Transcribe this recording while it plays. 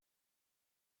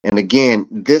And again,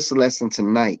 this lesson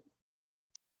tonight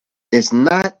is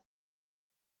not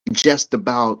just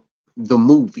about the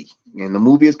movie, and the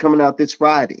movie is coming out this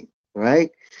Friday, right?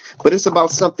 But it's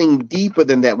about something deeper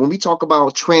than that. When we talk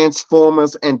about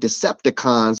Transformers and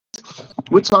Decepticons,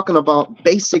 we're talking about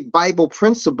basic Bible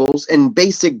principles and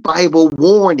basic Bible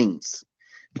warnings.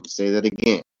 I'll say that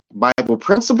again. Bible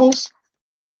principles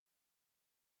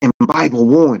and Bible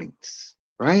warnings,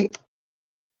 right?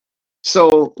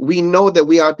 So we know that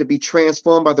we are to be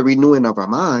transformed by the renewing of our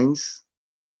minds.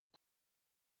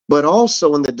 But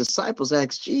also when the disciples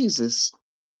asked Jesus,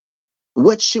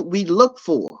 what should we look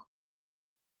for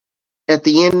at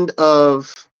the end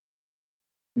of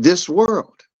this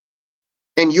world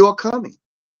and your coming?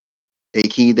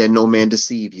 Take heed that no man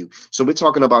deceive you. So we're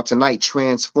talking about tonight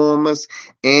Transformers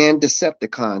and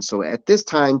Decepticons. So at this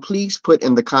time, please put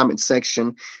in the comment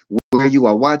section where you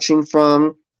are watching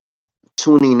from,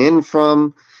 tuning in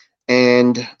from,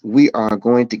 and we are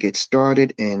going to get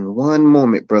started in one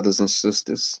moment, brothers and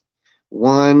sisters.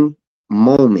 One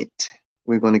moment.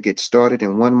 We're going to get started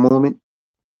in one moment.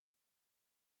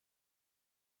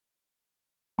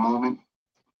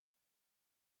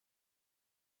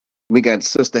 We got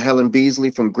Sister Helen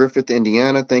Beasley from Griffith,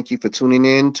 Indiana. Thank you for tuning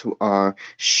in to our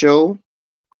show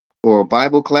or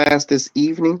Bible class this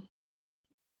evening.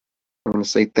 I want to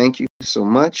say thank you so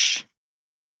much.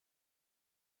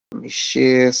 Let me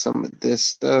share some of this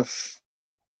stuff.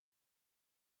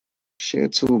 Share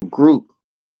to a group.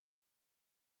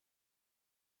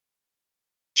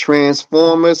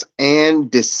 Transformers and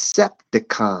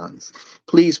Decepticons.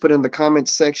 Please put in the comment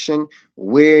section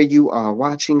where you are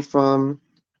watching from,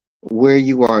 where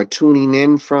you are tuning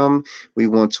in from. We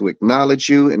want to acknowledge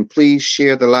you, and please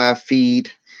share the live feed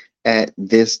at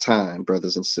this time,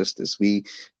 brothers and sisters. We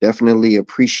definitely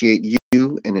appreciate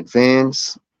you in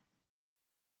advance.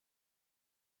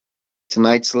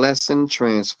 Tonight's lesson,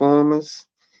 Transformers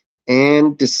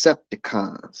and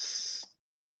Decepticons.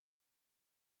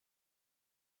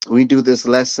 We do this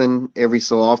lesson every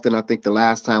so often. I think the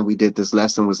last time we did this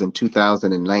lesson was in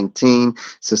 2019.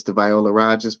 Sister Viola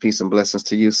Rogers, peace and blessings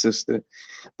to you, sister.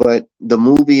 But the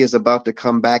movie is about to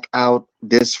come back out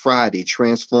this Friday,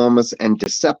 Transformers and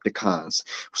Decepticons.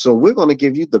 So we're going to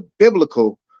give you the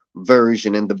biblical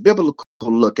version and the biblical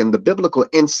look and the biblical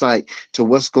insight to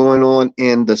what's going on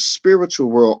in the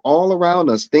spiritual world all around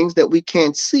us, things that we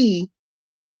can't see,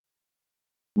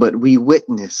 but we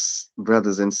witness,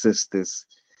 brothers and sisters.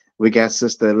 We got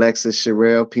Sister Alexis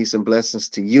Sherrill, peace and blessings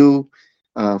to you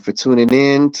for tuning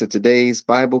in to today's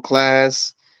Bible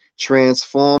class,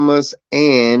 Transformers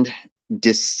and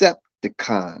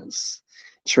Decepticons.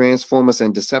 Transformers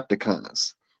and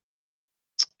Decepticons.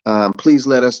 Please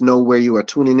let us know where you are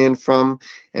tuning in from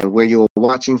and where you're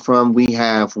watching from. We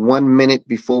have 1 minute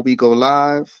before we go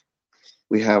live.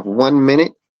 We have 1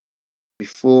 minute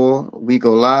before we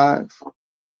go live.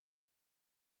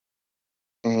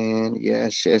 And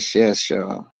yes,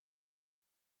 y'all.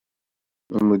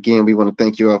 And again, we want to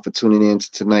thank you all for tuning in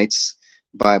to tonight's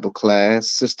Bible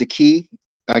class. Sister Key,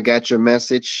 I got your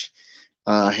message.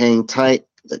 Hang tight.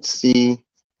 Let's see.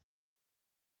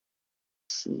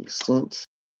 Sent.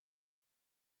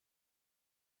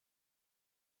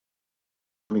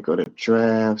 Let me go to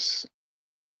drafts.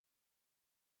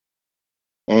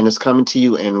 And it's coming to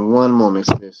you in 1 moment,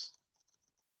 sis.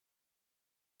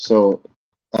 So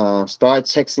start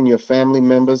texting your family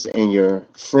members and your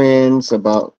friends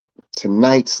about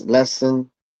tonight's lesson,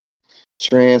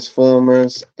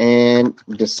 Transformers and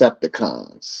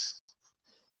Decepticons.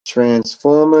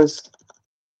 Transformers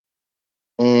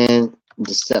and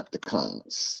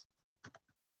Decepticons.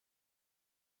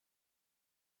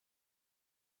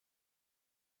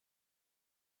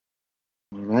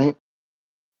 All right.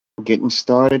 Getting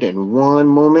started in 1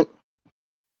 moment.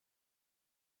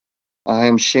 I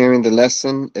am sharing the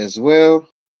lesson as well.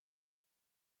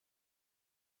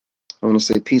 I want to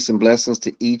say peace and blessings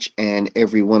to each and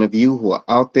every one of you who are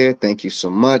out there. Thank you so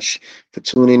much for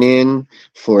tuning in,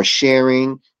 for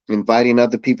sharing, inviting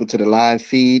other people to the live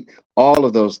feed, all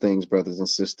of those things, brothers and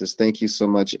sisters. Thank you so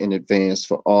much in advance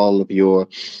for all of your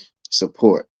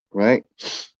support, right?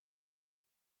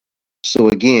 So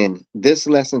again, this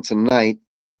lesson tonight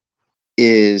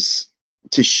is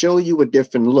to show you a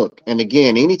different look. And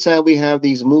again, anytime we have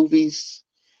these movies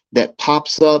that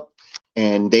pops up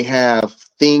and they have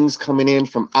things coming in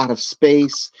from out of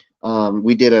space,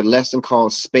 we did a lesson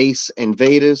called Space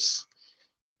Invaders.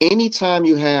 Anytime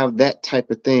you have that type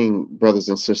of thing, brothers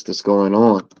and sisters, going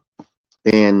on,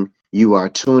 then you are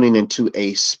tuning into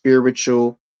a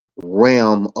spiritual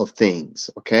realm of things,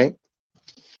 okay?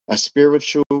 a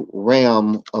spiritual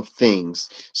realm of things.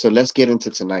 So let's get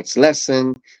into tonight's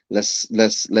lesson. Let's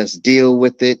deal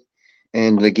with it.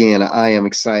 And again, I am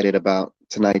excited about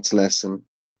tonight's lesson.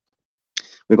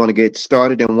 We're going to get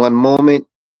started in one moment.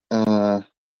 Let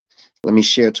me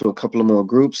share to a couple of more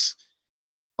groups.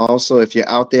 Also, if you're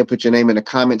out there, put your name in the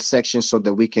comment section so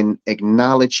that we can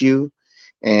acknowledge you,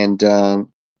 and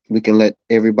we can let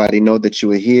everybody know that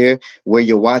you are here, where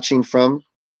you're watching from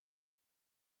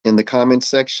in the comment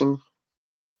section.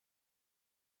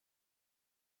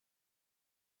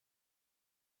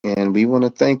 And we want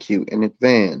to thank you in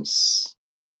advance.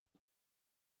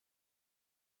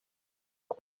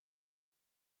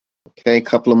 Okay, a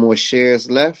couple of more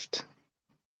shares left.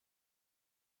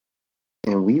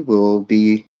 And we will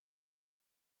be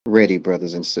ready,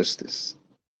 brothers and sisters.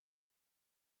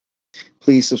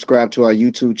 Please subscribe to our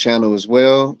YouTube channel as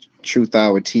well, Truth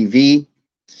Hour TV.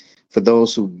 For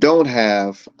those who don't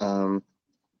have a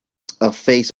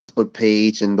Facebook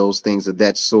page and those things of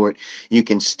that sort, you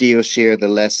can still share the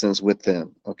lessons with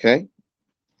them, okay?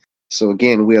 So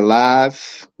again, we're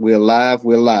live.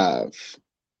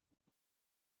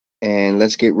 And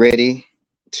let's get ready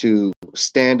to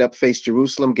stand up, face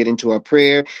Jerusalem, get into our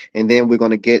prayer, and then we're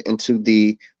going to get into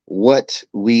the what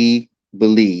we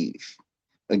believe.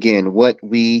 Again, what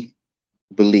we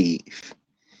believe.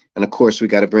 And of course, we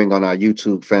got to bring on our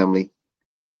YouTube family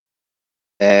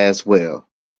as well.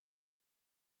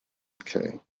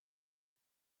 Okay.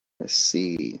 Let's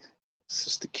see.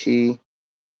 Sister Key.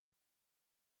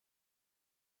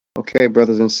 Okay,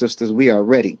 brothers and sisters, we are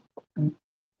ready.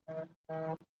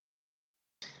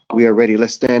 We are ready.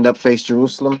 Let's stand up, face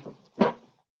Jerusalem.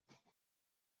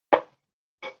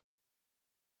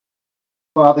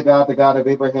 Father God, the God of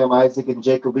Abraham, Isaac, and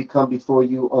Jacob, we come before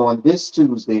you on this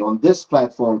Tuesday, on this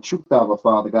platform, Truth Hour,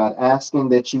 Father God, asking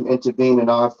that you intervene in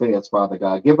our affairs, Father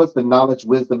God. Give us the knowledge,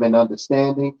 wisdom, and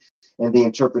understanding and the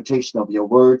interpretation of your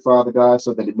word, Father God,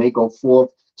 so that it may go forth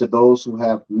to those who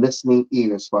have listening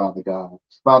ears, Father God.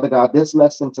 Father God, this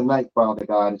lesson tonight, Father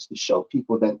God, is to show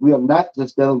people that we are not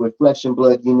just dealing with flesh and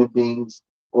blood human beings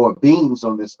or beings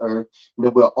on this earth,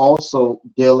 that we're also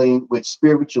dealing with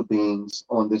spiritual beings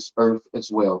on this earth as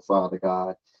well, Father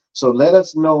God. So let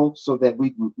us know so that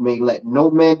we may let no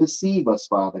man deceive us,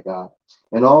 Father God.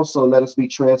 And also let us be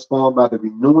transformed by the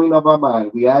renewing of our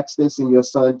mind. We ask this in your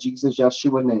Son, Jesus,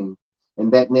 Yeshua name. In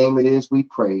that name it is we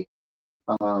pray.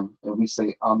 And we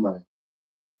say amen.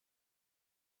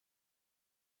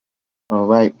 All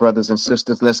right, brothers and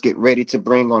sisters, let's get ready to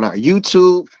bring on our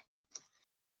YouTube.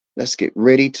 Let's get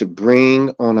ready to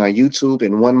bring on our YouTube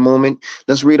in one moment.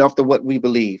 Let's read off the what we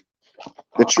believe.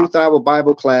 The Truth Hour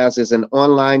Bible class is an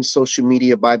online social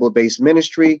media Bible-based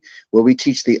ministry where we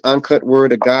teach the uncut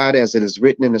word of God as it is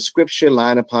written in the scripture,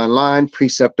 line upon line,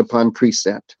 precept upon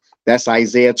precept. That's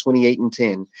Isaiah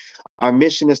 28:10. Our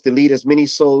mission is to lead as many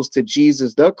souls to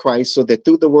Jesus the Christ so that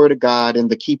through the word of God and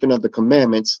the keeping of the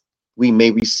commandments, we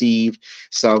may receive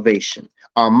salvation.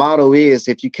 Our motto is,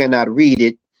 if you cannot read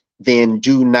it, then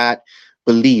do not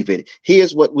believe it.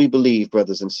 Here's what we believe,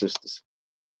 brothers and sisters.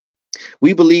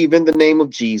 We believe in the name of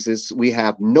Jesus. We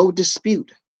have no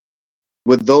dispute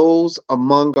with those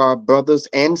among our brothers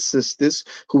and sisters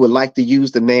who would like to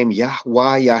use the name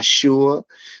Yahweh, Yahshua,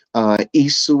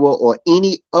 Isua, or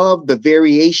any of the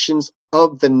variations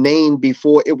of the name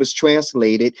before it was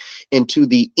translated into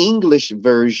the English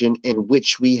version in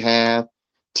which we have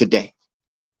today.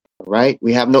 All right?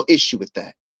 We have no issue with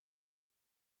that.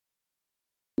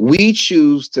 We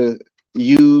choose to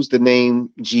use the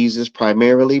name Jesus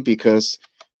primarily because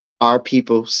our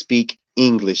people speak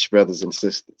English, brothers and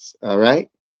sisters. All right?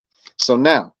 So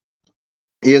now,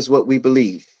 here's what we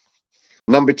believe.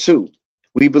 Number 2,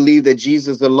 we believe that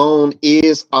Jesus alone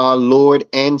is our Lord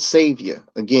and Savior.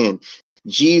 Again,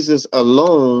 Jesus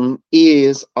alone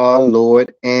is our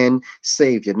Lord and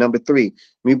Savior. Number 3,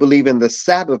 we believe in the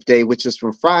Sabbath day, which is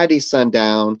from Friday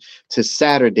sundown to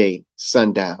Saturday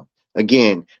sundown.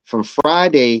 Again, from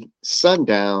Friday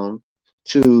sundown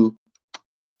to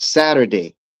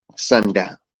Saturday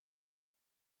sundown.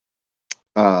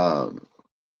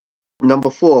 Number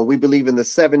 4, we believe in the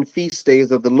 7 feast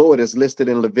days of the Lord as listed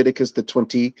in Leviticus, the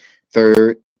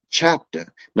 23rd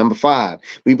chapter. Number 5,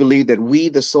 we believe that we,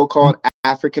 the so-called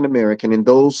African American, and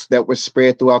those that were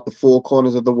spread throughout the 4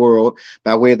 corners of the world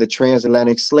by way of the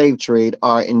transatlantic slave trade,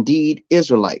 are indeed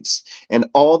Israelites, and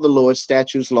all the Lord's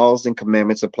statutes, laws, and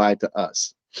commandments apply to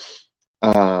us.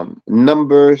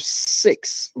 Number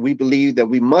 6, we believe that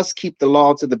we must keep the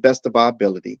law to the best of our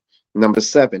ability. Number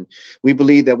 7, we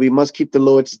believe that we must keep the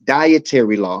Lord's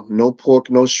dietary law: no pork,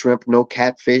 no shrimp, no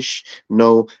catfish,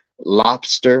 no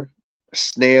lobster,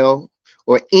 snail,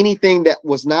 or anything that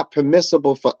was not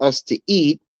permissible for us to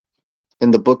eat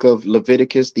in the book of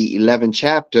Leviticus, the 11th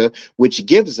chapter, which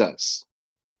gives us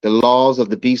the laws of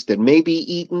the beast that may be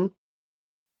eaten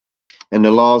and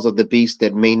the laws of the beast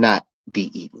that may not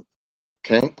be eaten.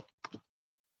 Okay.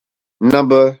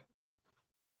 Number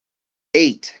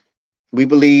 8, we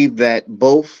believe that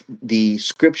both the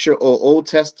scripture or Old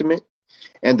Testament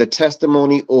and the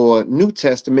testimony or New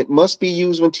Testament must be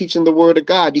used when teaching the word of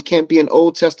God. You can't be an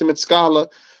Old Testament scholar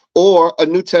or a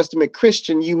New Testament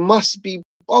Christian. You must be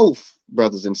both,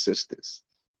 brothers and sisters.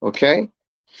 Okay?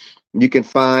 You can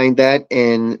find that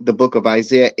in the book of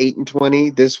Isaiah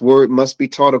 8:20. This word must be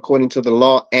taught according to the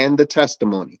law and the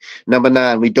testimony. Number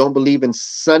 9, we don't believe in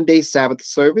Sunday Sabbath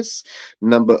service.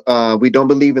 We don't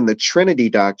believe in the Trinity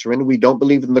doctrine. We don't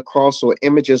believe in the cross or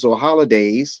images or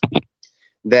holidays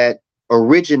that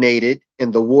originated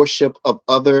in the worship of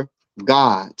other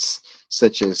gods,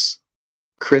 such as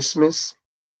Christmas,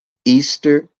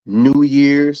 Easter, New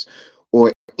Year's,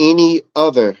 or any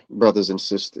other, brothers and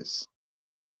sisters,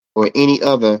 or any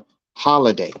other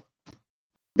holiday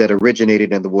that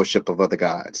originated in the worship of other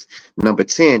gods. Number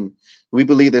 10, we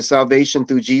believe that salvation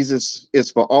through Jesus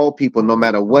is for all people, no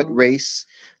matter what race,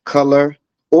 color,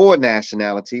 or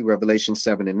nationality. Revelation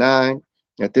 7:9.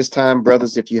 At this time,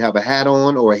 brothers, if you have a hat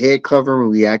on or a head covering,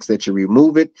 we ask that you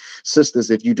remove it. Sisters,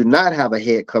 if you do not have a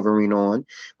head covering on,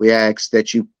 we ask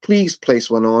that you please place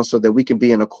one on so that we can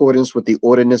be in accordance with the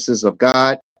ordinances of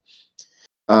God,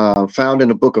 found in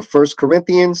the book of 1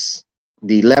 Corinthians,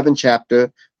 the 11th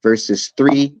chapter, verses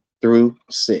 3 through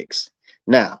 6.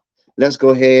 Now, let's go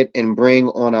ahead and bring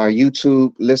on our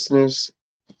YouTube listeners,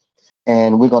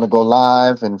 and we're going to go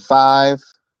live in 5,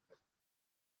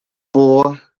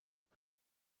 4,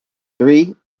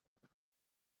 3,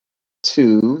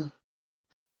 2,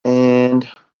 and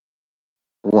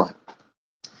 1.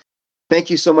 Thank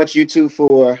you so much, YouTube,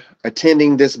 for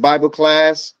attending this Bible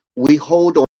class. We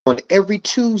hold on every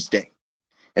Tuesday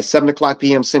at 7:00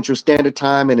 p.m. Central Standard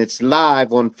Time, and it's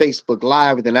live on Facebook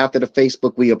Live. And then after the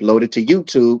Facebook, we upload it to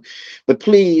YouTube. But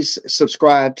please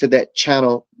subscribe to that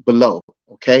channel below,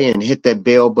 okay? And hit that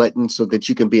bell button so that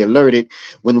you can be alerted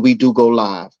when we do go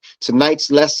live. Tonight's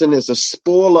lesson is a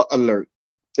spoiler alert.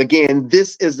 Again,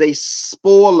 this is a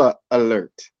spoiler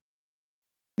alert.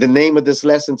 The name of this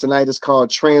lesson tonight is called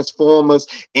Transformers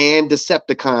and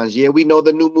Decepticons. Yeah, we know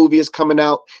the new movie is coming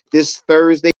out this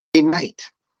Thursday night.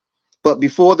 But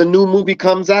before the new movie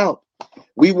comes out,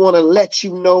 we want to let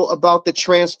you know about the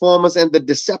Transformers and the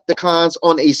Decepticons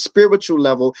on a spiritual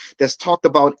level that's talked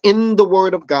about in the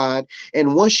Word of God.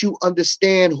 And once you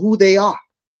understand who they are,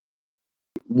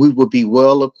 we will be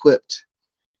well equipped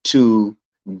to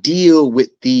deal with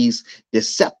these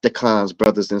Decepticons,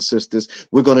 brothers and sisters.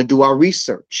 We're going to do our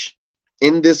research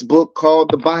in this book called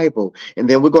the Bible. And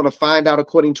then we're going to find out,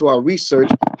 according to our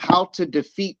research, how to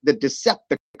defeat the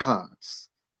Decepticons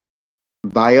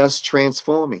by us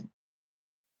transforming,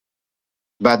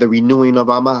 by the renewing of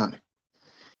our mind.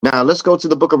 Now, let's go to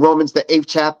the book of Romans, the 8th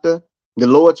chapter. The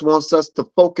Lord wants us to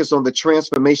focus on the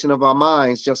transformation of our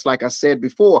minds. Just like I said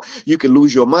before, you can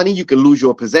lose your money, you can lose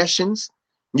your possessions,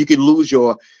 you can lose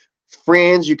your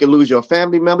friends, you can lose your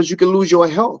family members, you can lose your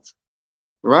health,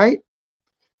 right?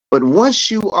 But once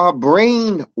you are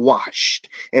brainwashed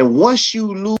and once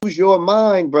you lose your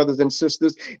mind, brothers and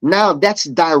sisters, now that's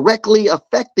directly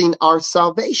affecting our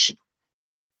salvation,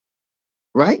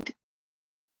 right?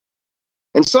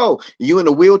 And so you in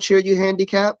a wheelchair, you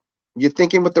handicapped, you're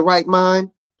thinking with the right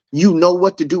mind, you know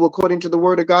what to do according to the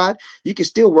word of God, you can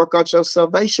still work out your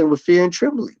salvation with fear and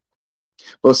trembling.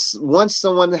 But once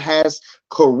someone has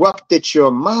corrupted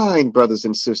your mind, brothers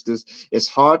and sisters, it's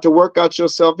hard to work out your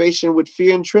salvation with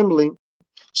fear and trembling.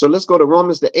 So let's go to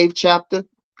Romans, the 8th chapter,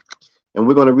 and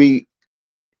we're going to read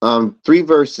 3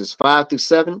 verses, 5 through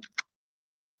 7.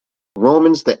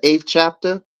 Romans, the 8th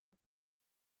chapter,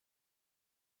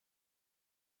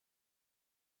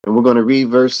 and we're going to read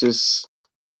verses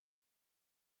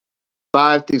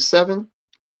 5 through 7,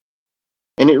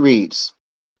 and it reads,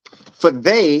 "For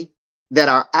they that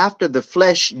are after the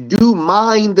flesh do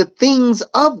mind the things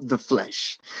of the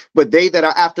flesh, but they that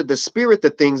are after the spirit, the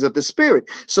things of the spirit."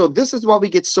 So this is why we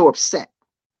get so upset.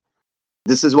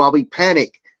 This is why we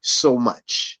panic so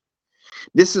much.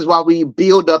 This is why we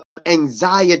build up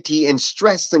anxiety and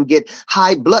stress and get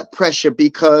high blood pressure,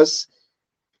 because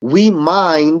we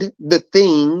mind the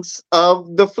things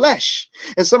of the flesh.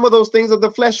 And some of those things of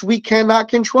the flesh we cannot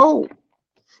control.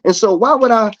 And so why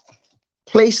would I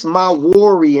place my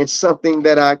worry in something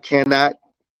that I cannot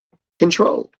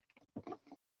control?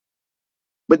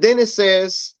 But then it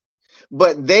says,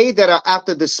 but they that are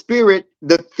after the Spirit,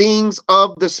 the things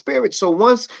of the Spirit. So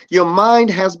once your mind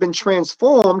has been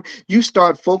transformed, you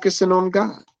start focusing on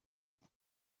God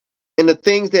and the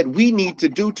things that we need to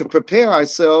do to prepare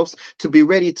ourselves to be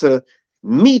ready to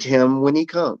meet him when he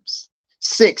comes.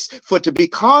 6, for to be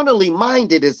carnally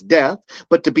minded is death,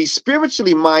 but to be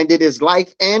spiritually minded is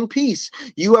life and peace.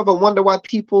 You ever wonder why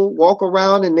people walk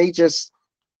around and they just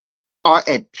are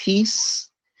at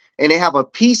peace and they have a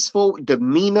peaceful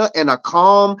demeanor and a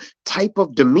calm type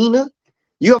of demeanor?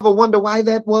 You ever wonder why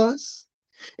that was?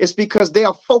 It's because they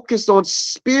are focused on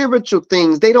spiritual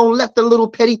things. They don't let the little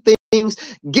petty things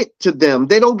get to them.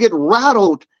 They don't get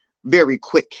rattled very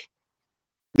quick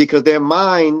because their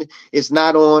mind is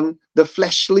not on the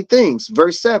fleshly things.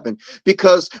 Verse 7,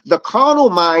 because the carnal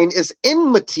mind is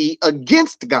enmity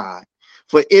against God,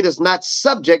 for it is not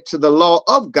subject to the law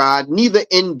of God, neither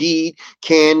indeed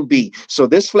can be. So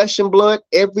this flesh and blood,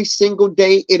 every single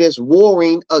day, it is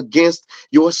warring against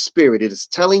your spirit. It is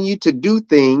telling you to do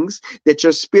things that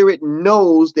your spirit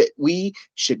knows that we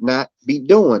should not be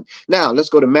doing. Now, let's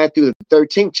go to Matthew, the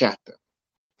 13th chapter,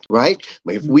 right?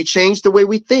 If we change the way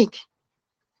we think,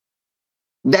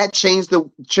 that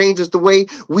changes the way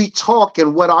we talk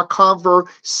and what our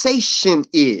conversation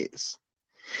is.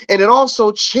 And it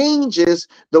also changes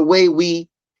the way we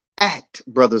act,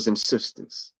 brothers and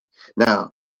sisters.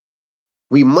 Now,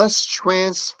 we must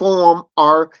transform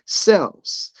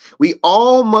ourselves. We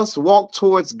all must walk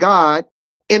towards God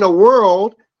in a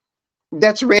world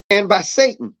that's ran by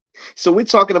Satan. So we're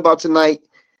talking about tonight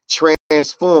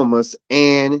Transformers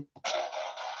and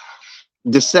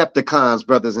Decepticons,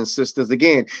 brothers and sisters.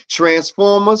 Again,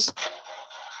 Transformers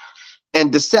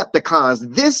and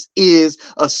Decepticons. This is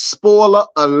a spoiler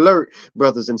alert,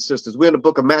 brothers and sisters. We're in the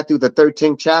book of Matthew, the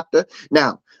 13th chapter.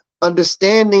 Now,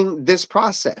 understanding this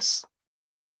process,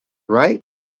 right,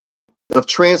 of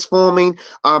transforming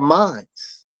our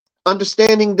minds,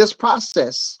 understanding this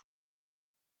process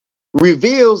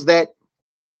reveals that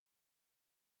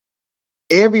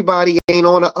everybody ain't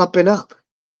on an up and up,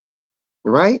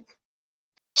 right?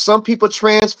 Some people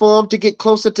transform to get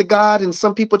closer to God, and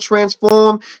some people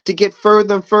transform to get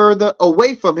further and further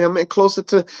away from him and closer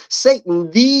to Satan.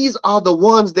 These are the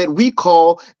ones that we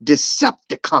call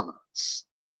Decepticons,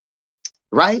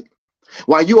 right?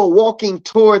 While you are walking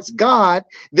towards God,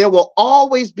 there will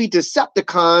always be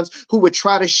Decepticons who would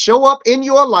try to show up in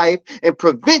your life and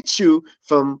prevent you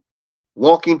from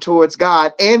walking towards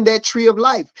God and that tree of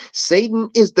life. Satan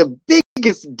is the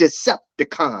biggest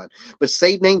Decepticon, but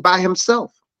Satan ain't by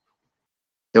himself.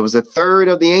 There was a third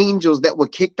of the angels that were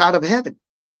kicked out of heaven.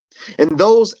 And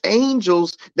those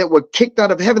angels that were kicked out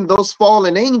of heaven, those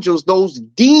fallen angels, those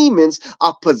demons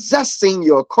are possessing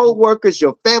your co-workers,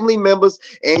 your family members,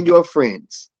 and your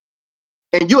friends.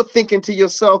 And you're thinking to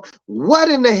yourself, what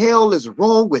in the hell is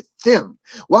wrong with them?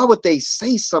 Why would they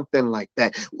say something like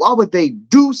that? Why would they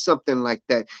do something like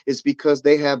that? It's because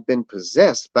they have been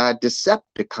possessed by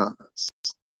Decepticons.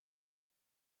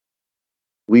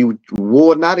 We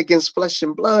war not against flesh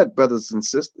and blood, brothers and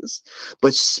sisters,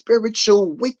 but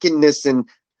spiritual wickedness in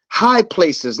high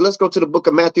places. Let's go to the book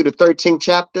of Matthew, the 13th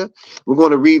chapter. We're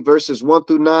going to read verses 1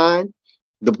 through 9.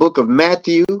 The book of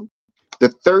Matthew, the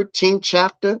 13th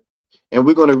chapter, and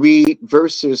we're going to read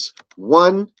verses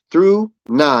 1 through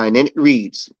 9. And it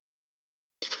reads,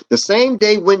 the same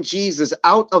day went Jesus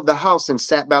out of the house and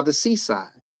sat by the seaside.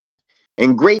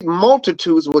 And great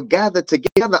multitudes were gathered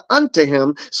together unto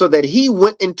him, so that he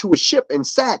went into a ship and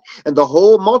sat, and the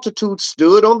whole multitude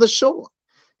stood on the shore.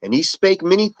 And he spake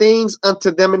many things unto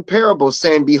them in parables,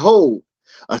 saying, behold,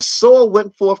 a sower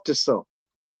went forth to sow.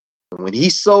 And when he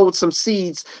sowed, some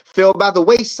seeds fell by the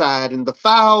wayside, and the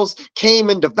fowls came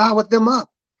and devoured them up.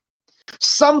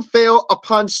 Some fell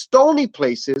upon stony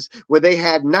places where they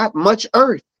had not much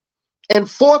earth, and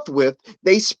forthwith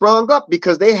they sprung up,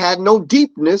 because they had no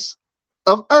deepness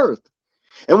of earth.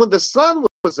 And when the sun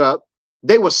was up,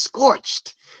 they were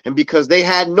scorched, and because they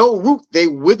had no root, they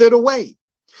withered away.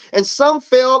 And some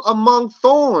fell among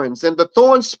thorns, and the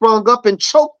thorns sprung up and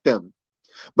choked them.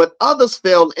 But others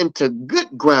fell into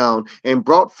good ground and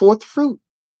brought forth fruit,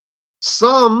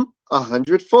 some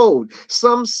 100-fold,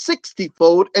 some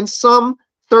 60-fold, and some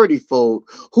 30-fold.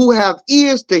 Who have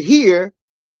ears to hear,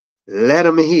 let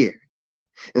them hear.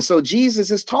 And so Jesus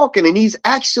is talking, and he's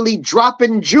actually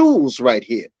dropping jewels right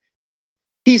here.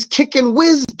 He's kicking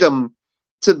wisdom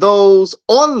to those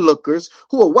onlookers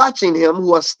who are watching him,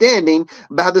 who are standing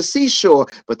by the seashore.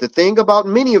 But the thing about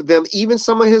many of them, even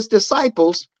some of his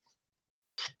disciples,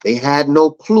 they had no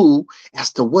clue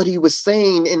as to what he was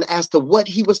saying and as to what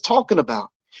he was talking about.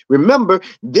 Remember,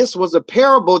 this was a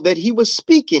parable that he was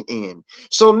speaking in.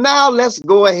 So now let's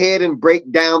go ahead and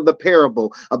break down the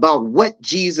parable about what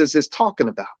Jesus is talking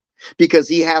about, because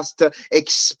he has to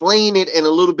explain it in a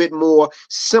little bit more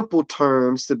simple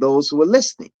terms to those who are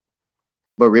listening.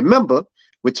 But remember,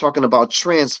 we're talking about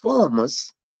Transformers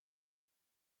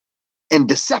and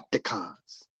Decepticons.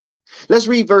 Let's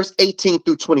read verse 18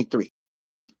 through 23.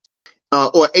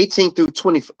 Or 18 through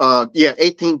 20,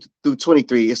 18 through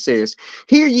 23, it says,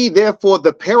 "Hear ye therefore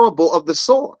the parable of the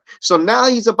sower." So now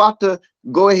he's about to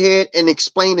go ahead and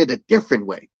explain it a different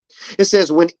way. It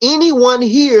says, "When anyone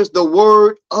hears the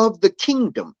word of the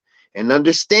kingdom and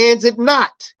understands it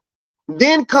not,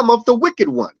 then cometh the wicked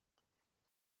one,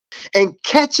 and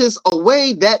catches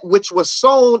away that which was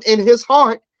sown in his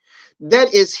heart.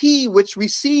 That is he which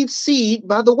received seed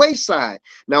by the wayside."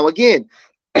 Now again,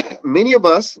 many of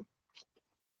us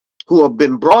who have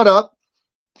been brought up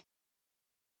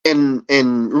in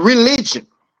religion,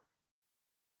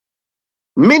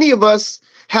 many of us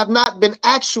have not been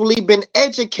actually been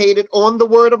educated on the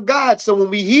word of God. So when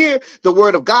we hear the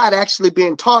word of God actually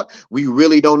being taught, we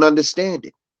really don't understand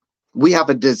it. We have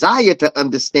a desire to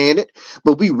understand it,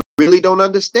 but we really don't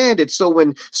understand it. So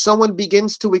when someone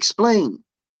begins to explain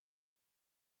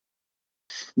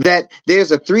that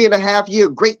there's a 3.5-year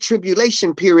great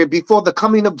tribulation period before the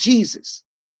coming of Jesus,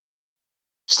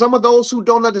 some of those who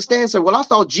don't understand say, "Well, I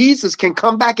thought Jesus can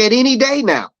come back at any day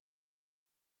now."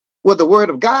 Well, the word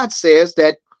of God says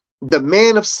that the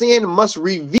man of sin must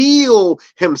reveal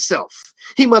himself.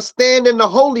 He must stand in the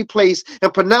holy place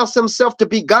and pronounce himself to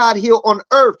be God here on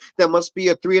earth. There must be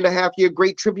a 3.5-year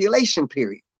great tribulation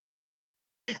period.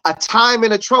 A time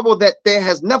and a trouble that there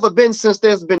has never been since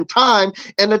there's been time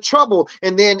and a trouble.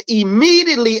 And then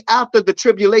immediately after the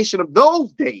tribulation of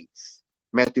those days,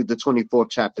 Matthew the 24th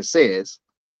chapter says,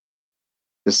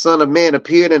 the Son of Man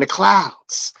appeared in the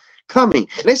clouds coming.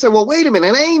 And they said, "Well, wait a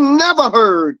minute. I ain't never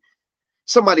heard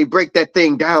somebody break that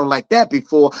thing down like that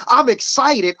before. I'm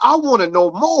excited. I want to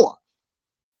know more."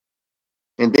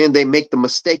 And then they make the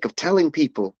mistake of telling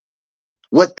people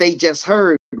what they just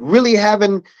heard, really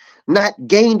having not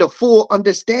gained a full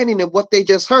understanding of what they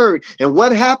just heard. And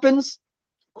what happens?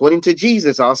 According to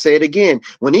Jesus, I'll say it again.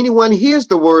 When anyone hears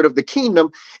the word of the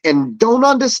kingdom and don't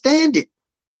understand it,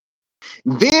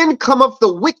 then cometh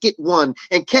the wicked one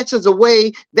and catches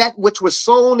away that which was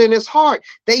sown in his heart.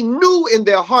 They knew in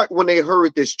their heart when they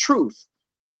heard this truth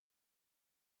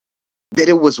that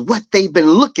it was what they've been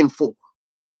looking for.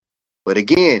 But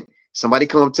again, somebody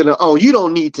come to them, "Oh, you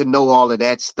don't need to know all of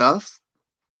that stuff.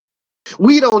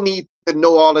 We don't need to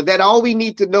know all of that. All we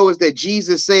need to know is that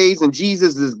Jesus saves and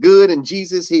Jesus is good and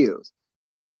Jesus heals.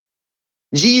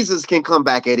 Jesus can come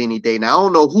back at any day. Now, I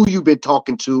don't know who you've been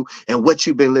talking to and what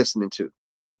you've been listening to."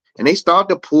 And they start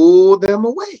to pull them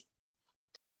away.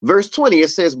 Verse 20, it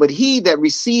says, "But he that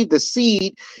received the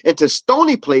seed into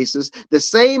stony places, the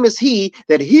same is he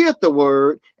that heareth the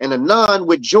word, and anon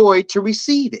with joy to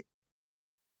receive it."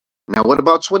 Now, what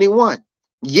about 21?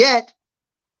 "Yet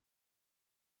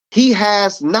he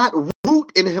has not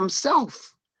root in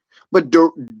himself,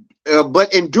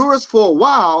 but endures for a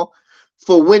while.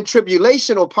 For when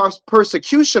tribulation or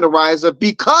persecution arises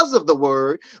because of the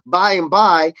word, by and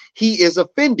by he is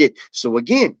offended." So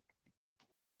again,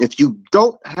 if you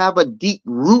don't have a deep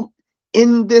root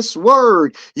in this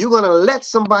word, you're going to let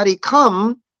somebody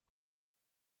come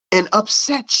and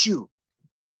upset you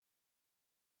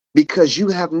because you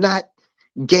have not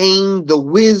gained the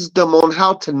wisdom on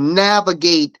how to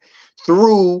navigate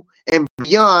through and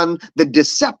beyond the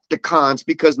Decepticons,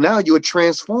 because now you're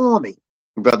transforming,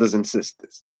 brothers and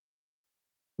sisters,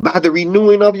 by the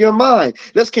renewing of your mind.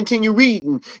 Let's continue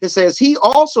reading. It says, "He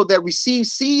also that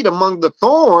receives seed among the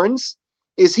thorns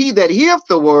is he that heareth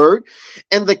the word,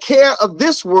 and the care of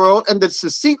this world and the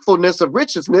deceitfulness of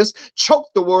richness choke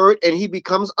the word, and he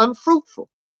becomes unfruitful."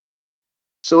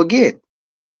 So again,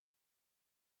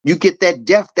 you get that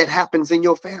death that happens in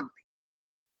your family.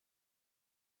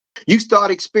 You start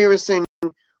experiencing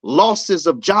losses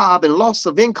of job and loss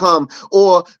of income,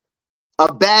 or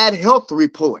a bad health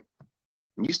report.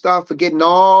 You start forgetting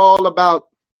all about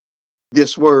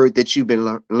this word that you've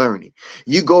been learning.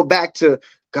 You go back to,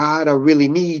 "God, I really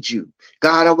need you.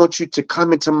 God, I want you to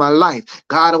come into my life.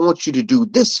 God, I want you to do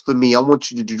this for me. I want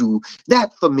you to do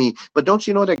that for me." But don't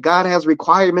you know that God has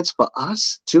requirements for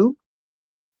us too?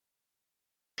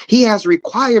 He has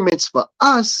requirements for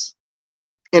us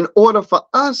in order for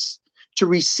us to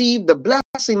receive the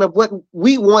blessing of what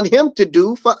we want him to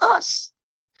do for us.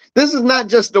 This is not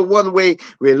just a one-way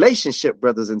relationship,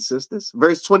 brothers and sisters.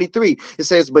 Verse 23, it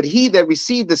says, "But he that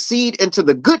received the seed into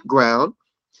the good ground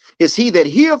is he that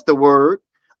heareth the word,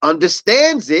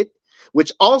 understands it,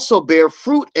 which also bear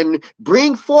fruit and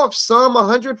bring forth some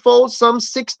 100-fold, some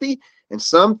 60, and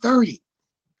some 30.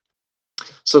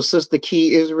 So, Sister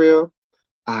Key Israel,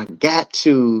 I got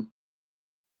to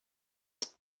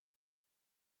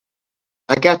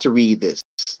read this.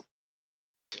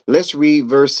 Let's read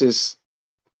verses.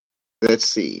 Let's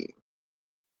see.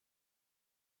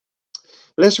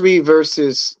 Let's read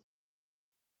verses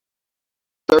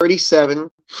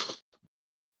 37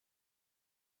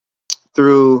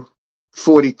 through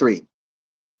 43.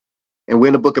 And we're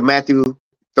in the book of Matthew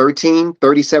 13,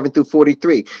 37 through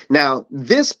 43. Now,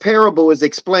 this parable is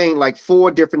explained like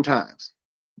 4 different times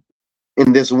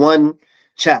in this one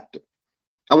chapter.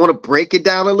 I want to break it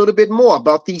down a little bit more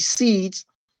about these seeds,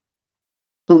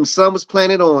 whom some was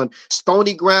planted on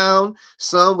stony ground,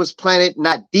 some was planted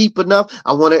not deep enough.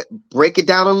 I want to break it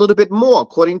down a little bit more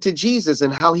according to Jesus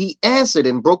and how he answered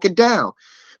and broke it down.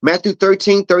 Matthew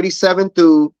 13, 37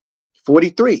 through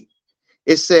 43.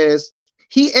 It says,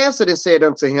 he answered and said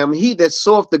unto him, he that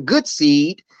soweth the good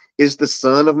seed is the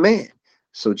Son of Man.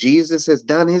 So Jesus has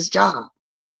done his job.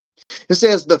 It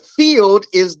says, the field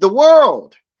is the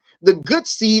world. The good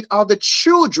seed are the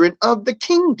children of the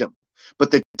kingdom,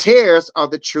 but the tares are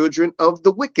the children of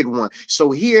the wicked one. So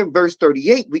here in verse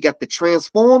 38, we got the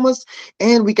transformers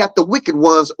and we got the wicked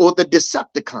ones, or the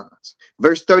Decepticons.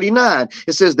 Verse 39,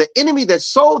 it says, the enemy that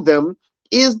sowed them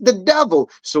is the devil.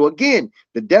 So again,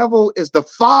 the devil is the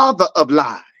father of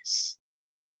lies.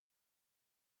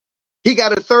 He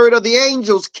got 1/3 of the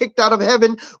angels kicked out of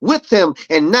heaven with him,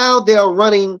 and now they are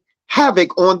running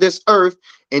havoc on this earth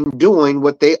and doing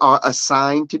what they are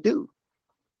assigned to do.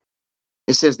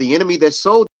 It says the enemy that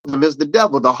sowed them is the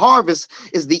devil. The harvest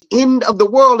is the end of the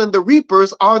world, and the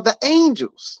reapers are the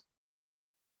angels.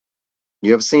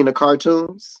 You ever seen the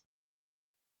cartoons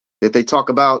that they talk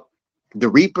about the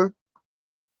reaper?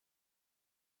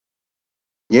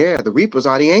 Yeah, the reapers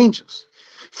are the angels.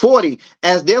 40,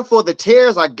 as therefore the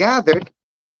tares are gathered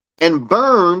and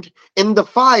burned in the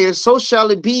fire, so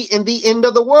shall it be in the end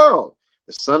of the world.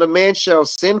 The Son of Man shall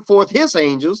send forth his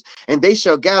angels, and they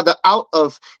shall gather out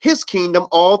of his kingdom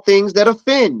all things that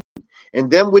offend,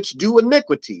 and them which do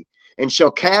iniquity, and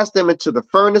shall cast them into the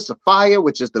furnace of fire,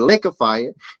 which is the lake of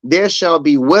fire. There shall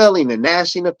be wailing and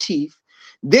gnashing of teeth.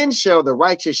 Then shall the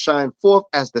righteous shine forth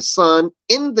as the sun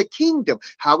in the kingdom.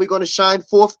 How are we going to shine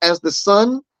forth as the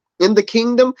sun in the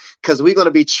kingdom? Because we're going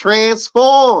to be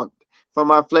transformed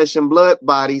from our flesh and blood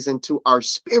bodies into our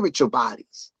spiritual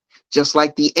bodies, just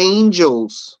like the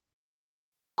angels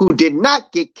who did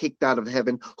not get kicked out of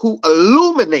heaven, who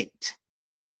illuminate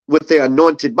with their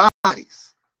anointed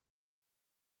bodies.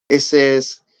 It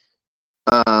says,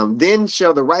 then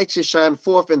shall the righteous shine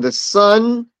forth in the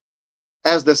sun,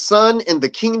 as the sun in the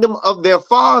kingdom of their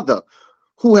Father.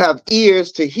 Who have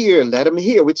ears to hear, let them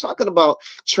hear. We're talking about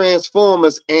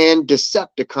transformers and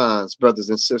Decepticons,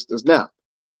 brothers and sisters. Now,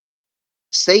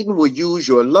 Satan will use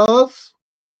your love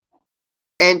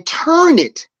and turn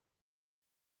it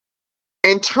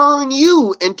and turn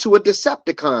you into a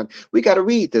Decepticon. We got to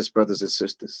read this, brothers and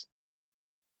sisters.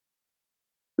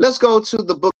 Let's go to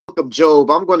the book of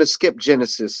Job. I'm going to skip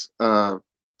Genesis,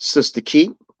 Sister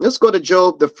Key. Let's go to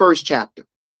Job, the 1st chapter.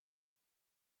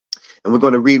 And we're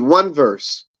going to read one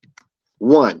verse.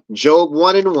 1. Job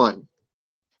 1:1.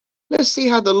 Let's see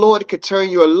how the Lord could turn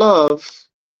your love.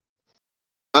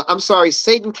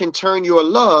 Satan can turn your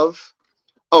love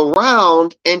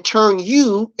around and turn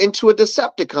you into a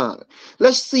Decepticon.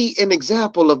 Let's see an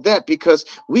example of that, because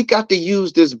we got to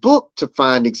use this book to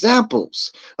find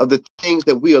examples of the things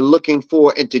that we are looking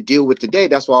for and to deal with today.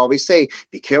 That's why I always say,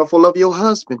 be careful of your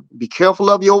husband, be careful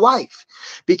of your wife,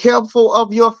 be careful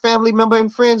of your family member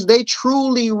and friends. They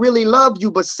truly, really love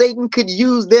you, but Satan could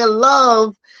use their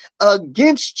love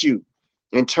against you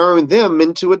and turn them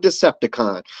into a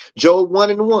Decepticon. Job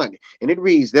 1:1, and it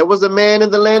reads, there was a man in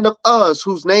the land of Uz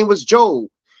whose name was Job,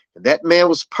 and that man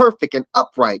was perfect and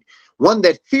upright, one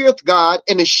that feareth God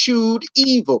and eschewed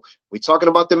evil. We're talking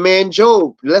about the man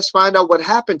Job. Let's find out what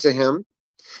happened to him,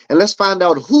 and let's find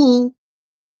out who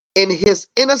in his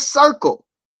inner circle,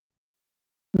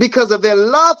 because of their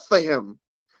love for him,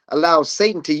 allowed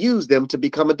Satan to use them to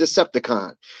become a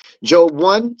Decepticon. Job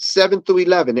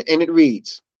 1:7-11, and it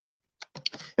reads,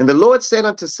 and the Lord said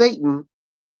unto Satan,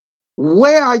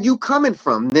 where are you coming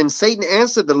from? Then Satan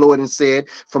answered the Lord and said,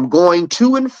 from going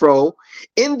to and fro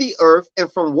in the earth,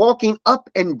 and from walking up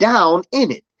and down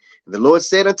in it. And the Lord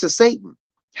said unto Satan,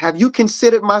 have you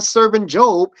considered my servant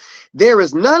Job? There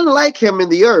is none like him in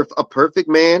the earth, a perfect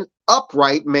man,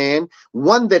 upright man,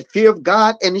 one that feareth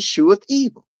God and escheweth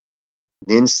evil.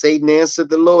 Then Satan answered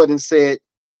the Lord and said,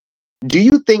 Do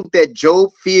you think that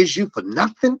Job fears you for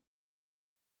nothing?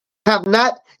 Have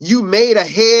not you made a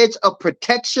hedge of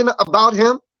protection about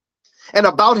him and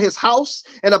about his house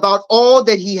and about all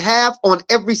that he have on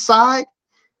every side?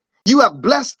 You have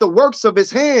blessed the works of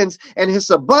his hands, and his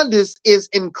abundance is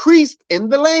increased in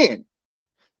the land.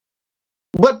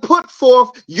 But put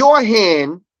forth your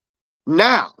hand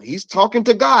now. He's talking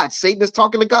to God. Satan is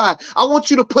talking to God. I want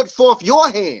you to put forth your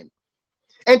hand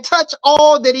and touch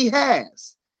all that he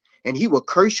has, and he will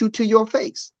curse you to your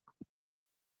face.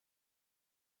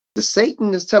 The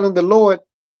Satan is telling the Lord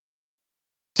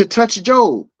to touch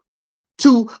Job,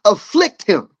 to afflict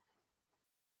him.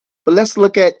 But let's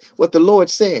look at what the Lord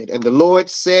said. And the Lord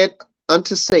said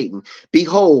unto Satan,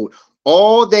 behold,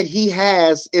 all that he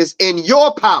has is in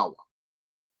your power.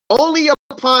 Only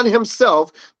upon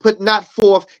himself put not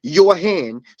forth your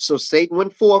hand. So Satan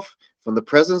went forth from the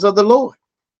presence of the Lord.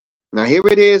 Now here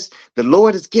it is. The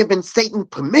Lord has given Satan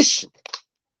permission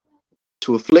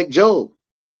to afflict Job,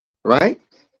 right?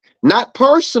 Not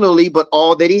personally, but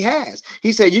all that he has.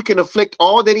 He said, you can afflict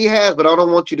all that he has, but I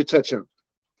don't want you to touch him.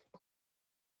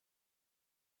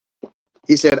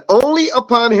 He said, only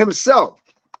upon himself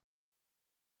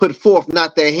put forth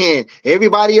not their hand.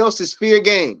 Everybody else is fair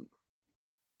game.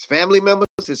 His family members,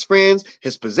 his friends,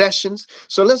 his possessions.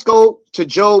 So let's go to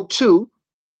Job 2,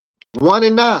 1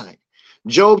 and 9.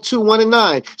 Job 2, 1 and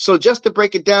 9. So just to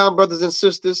break it down, brothers and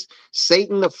sisters,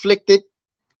 Satan afflicted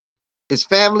his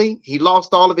family. He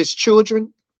lost all of his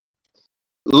children,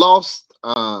 lost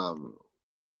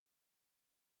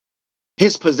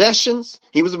his possessions.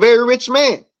 He was a very rich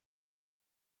man.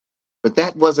 But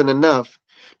that wasn't enough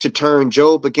to turn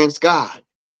Job against God.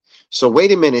 So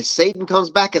wait a minute. Satan comes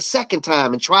back a second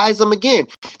time and tries him again.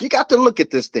 You got to look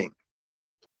at this thing.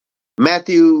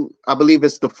 Matthew, I believe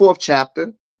it's the 4th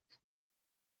chapter,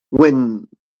 when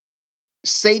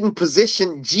Satan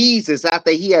positioned Jesus after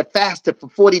he had fasted for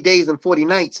 40 days and 40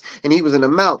 nights and he was in the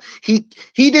mount. He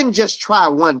didn't just try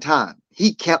one time.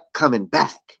 He kept coming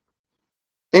back.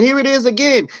 And here it is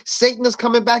again. Satan is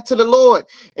coming back to the Lord.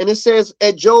 And it says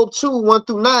at Job 2, 1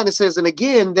 through 9, it says, and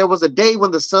again, there was a day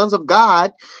when the sons of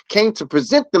God came to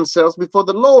present themselves before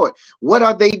the Lord. What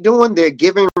are they doing? They're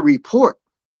giving a report.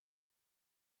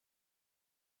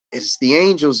 It's the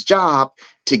angel's job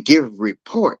to give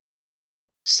report.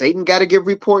 Satan got to give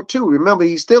report too. Remember,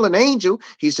 he's still an angel.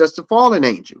 He's just a fallen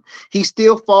angel. He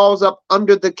still falls up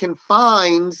under the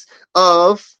confines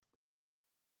of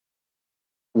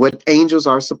what angels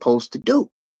are supposed to do.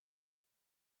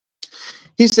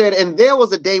 He said, and there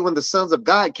was a day when the sons of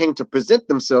God came to present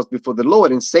themselves before the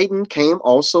Lord, and Satan came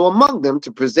also among them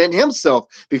to present himself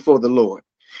before the Lord.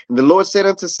 And the Lord said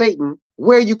unto Satan,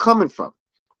 where are you coming from?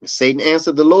 And Satan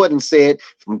answered the Lord and said,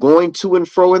 from going to and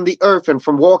fro in the earth and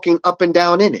from walking up and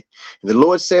down in it. And the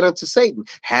Lord said unto Satan,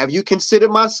 have you considered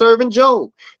my servant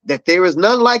Job, that there is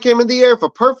none like him in the earth,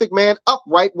 a perfect man,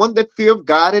 upright, one that feareth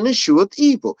God and escheweth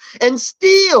evil. And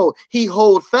still he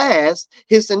hold fast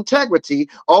his integrity,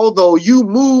 although you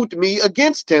moved me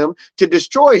against him to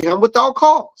destroy him without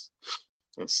cause.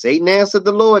 And Satan answered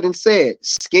the Lord and said,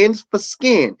 skin for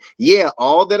skin, yeah,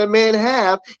 all that a man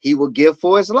have, he will give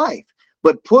for his life.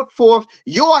 But put forth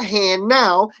your hand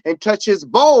now and touch his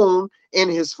bone in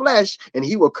his flesh, and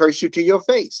he will curse you to your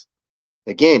face.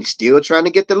 Again, still trying to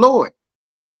get the Lord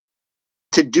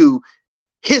to do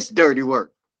his dirty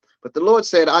work. But the Lord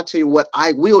said, I'll tell you what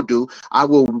I will do. I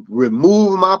will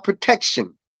remove my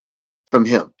protection from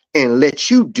him and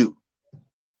let you do.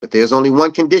 But there's only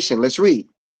one condition. Let's read.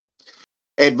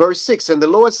 At verse 6, and the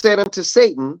Lord said unto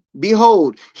Satan,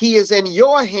 behold, he is in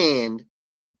your hand,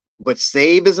 but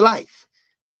save his life.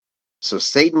 So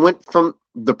Satan went from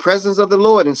the presence of the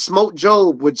Lord and smote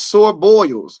Job with sore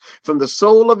boils from the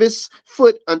sole of his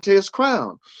foot unto his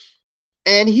crown.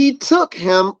 And he took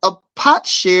him a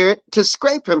potsherd to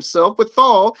scrape himself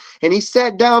withal, and he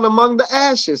sat down among the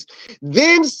ashes.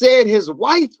 Then said his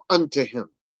wife unto him,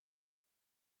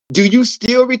 do you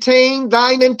still retain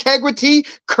thine integrity?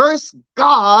 Curse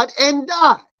God and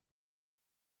die.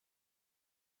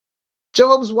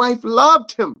 Job's wife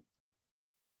loved him.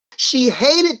 She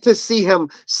hated to see him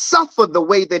suffer the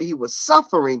way that he was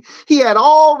suffering. He had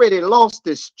already lost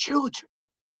his children.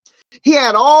 He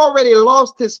had already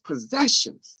lost his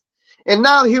possessions. And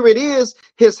now here it is,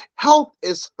 his health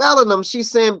is failing him.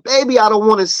 She's saying, baby, I don't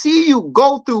want to see you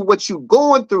go through what you're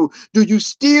going through. Do you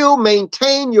still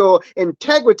maintain your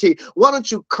integrity? Why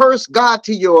don't you curse God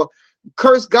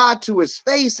to his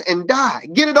face and die?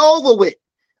 Get it over with.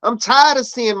 I'm tired of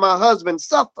seeing my husband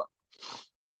suffer.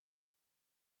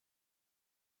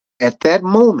 At that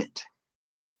moment,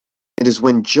 it is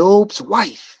when Job's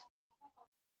wife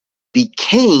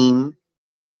became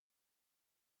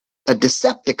a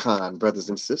Decepticon, brothers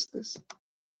and sisters.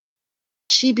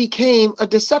 She became a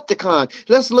Decepticon.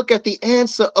 Let's look at the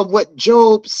answer of what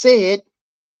Job said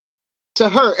to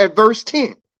her at verse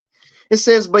 10. It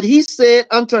says, but he said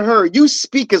unto her, you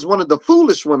speak as one of the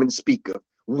foolish women speaketh.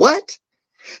 What?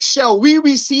 Shall we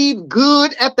receive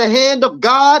good at the hand of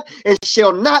God and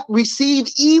shall not receive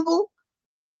evil?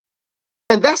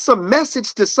 And that's a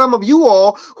message to some of you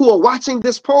all who are watching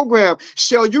this program.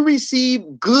 Shall you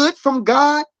receive good from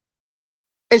God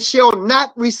and shall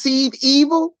not receive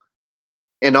evil?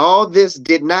 And all this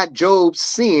did not Job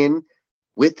sin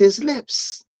with his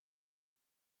lips.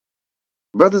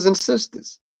 Brothers and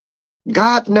sisters,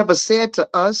 God never said to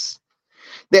us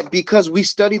that because we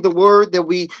study the word, that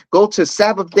we go to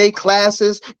Sabbath day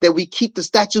classes, that we keep the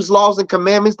statutes, laws, and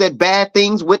commandments, that bad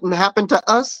things wouldn't happen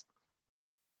to us.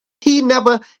 He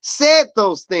never said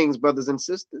those things, brothers and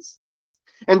sisters.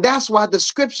 And that's why the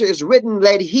scripture is written,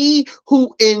 let he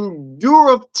who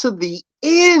endureth to the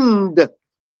end,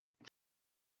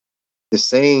 the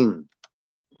same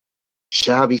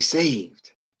shall be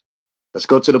saved. Let's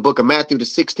go to the book of Matthew, the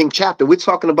 16th chapter. We're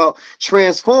talking about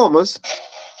Transformers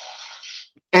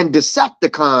and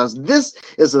Decepticons. This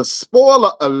is a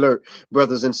spoiler alert,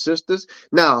 brothers and sisters.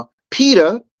 Now,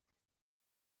 Peter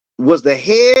was the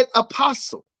head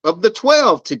apostle of the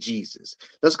 12 to Jesus.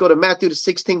 Let's go to Matthew, the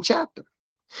 16th chapter.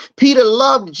 Peter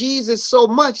loved Jesus so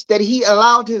much that he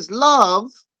allowed his love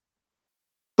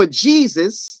for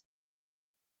Jesus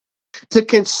to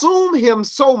consume him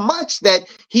so much that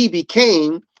he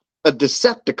became a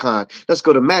Decepticon. Let's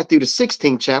go to Matthew, the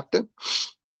 16th chapter.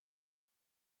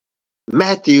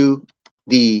 Matthew,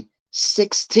 the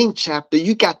 16th chapter.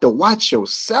 You got to watch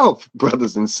yourself,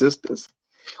 brothers and sisters.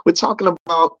 We're talking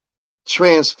about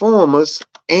Transformers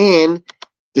and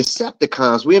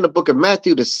Decepticons. We're in the book of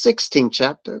Matthew, the 16th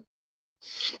chapter.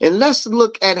 And let's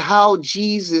look at how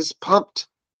Jesus pumped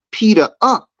Peter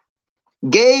up,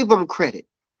 gave him credit.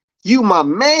 You my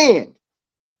man.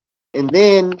 And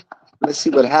then let's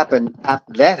see what happened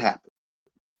after that happened.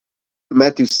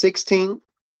 Matthew 16.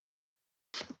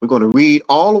 We're going to read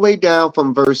all the way down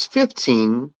from verse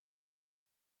 15.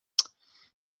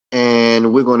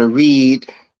 And we're going to read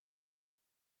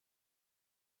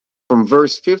from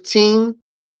verse 15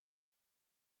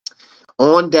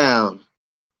 on down.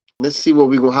 Let's see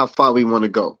what how far we want to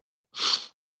go.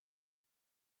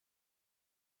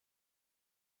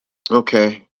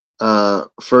 Okay.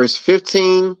 Verse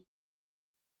 15.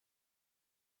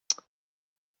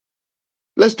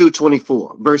 Let's do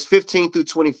 24. Verse 15 through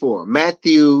 24.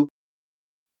 Matthew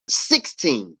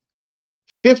 16,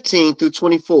 15 through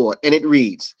 24. And it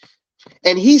reads,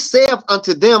 and he saith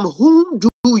unto them, whom do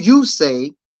you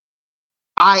say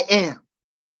I am?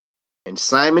 And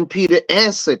Simon Peter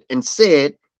answered and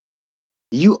said,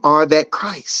 you are that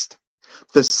Christ,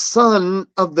 the Son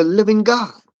of the living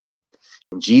God.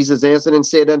 And Jesus answered and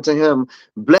said unto him,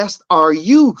 blessed are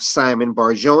you, Simon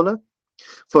Bar-Jonah,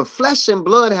 for flesh and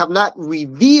blood have not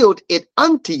revealed it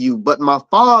unto you, but my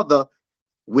Father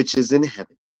which is in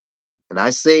heaven. And I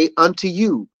say unto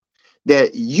you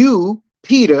that you,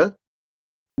 Peter,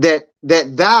 that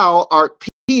thou art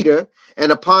Peter,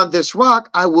 and upon this rock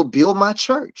I will build my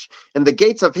church, and the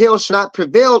gates of hell shall not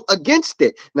prevail against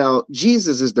it. Now,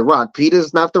 Jesus is the rock. Peter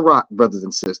is not the rock, brothers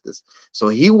and sisters. So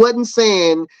he wasn't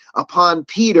saying upon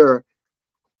Peter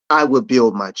I will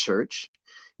build my church.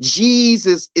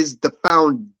 Jesus is the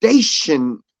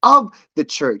foundation of the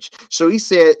church. So he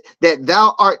said that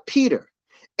thou art Peter,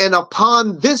 and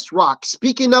upon this rock,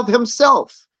 speaking of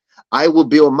himself, I will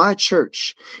build my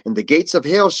church, and the gates of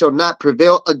hell shall not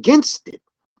prevail against it.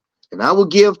 And I will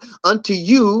give unto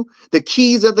you the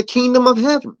keys of the kingdom of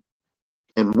heaven.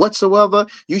 And whatsoever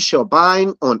you shall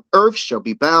bind on earth shall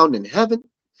be bound in heaven,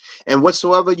 and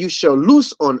whatsoever you shall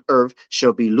loose on earth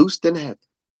shall be loosed in heaven.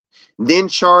 Then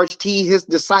charged he his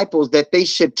disciples that they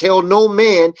should tell no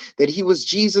man that he was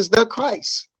Jesus the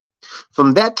Christ.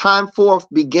 From that time forth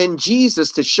began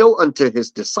Jesus to show unto his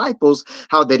disciples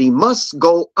how that he must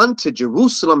go unto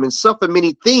Jerusalem and suffer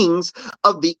many things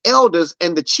of the elders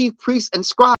and the chief priests and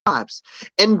scribes,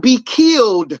 and be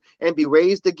killed and be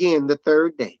raised again the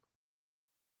third day.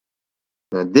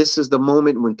 Now, this is the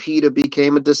moment when Peter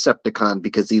became a Decepticon,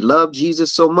 because he loved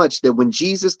Jesus so much that when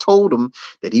Jesus told him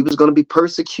that he was going to be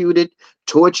persecuted,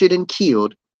 tortured, and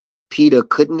killed, Peter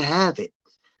couldn't have it.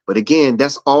 But again,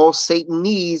 that's all Satan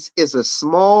needs, is a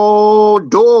small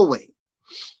doorway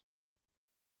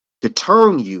to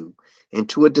turn you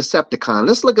into a Decepticon.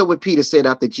 Let's look at what Peter said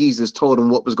after Jesus told him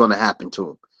what was going to happen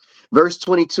to him. Verse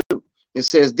 22. It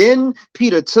says, then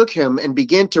Peter took him and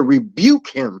began to rebuke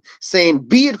him, saying,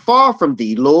 be it far from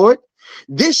thee, Lord,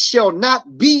 this shall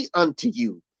not be unto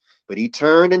you. But he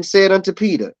turned and said unto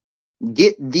Peter,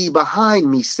 Get thee behind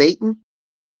me, Satan.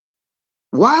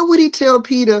 Why would he tell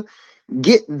Peter,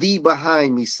 Get thee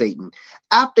behind me, Satan?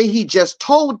 After he just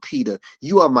told Peter,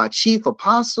 you are my chief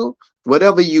apostle.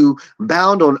 Whatever you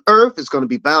bound on earth is going to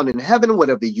be bound in heaven.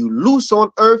 Whatever you loose on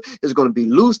earth is going to be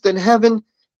loosed in heaven.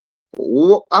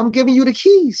 I'm giving you the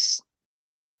keys.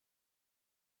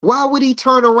 Why would he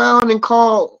turn around and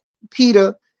call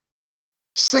Peter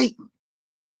Satan?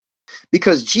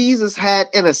 Because Jesus had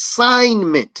an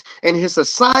assignment, and his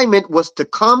assignment was to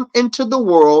come into the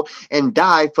world and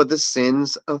die for the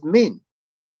sins of men.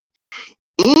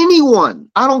 Anyone,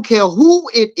 I don't care who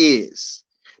it is,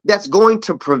 that's going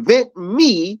to prevent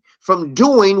me from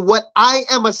doing what I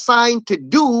am assigned to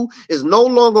do is no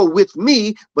longer with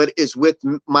me, but is with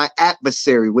my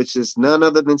adversary, which is none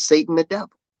other than Satan the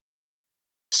devil.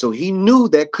 So he knew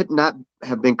that could not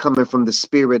have been coming from the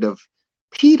spirit of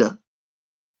Peter.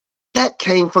 That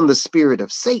came from the spirit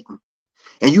of Satan.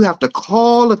 And you have to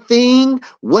call a thing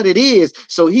what it is.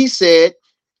 So he said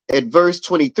at verse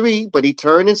 23, but he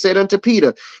turned and said unto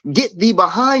Peter, Get thee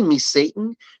behind me,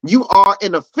 Satan. You are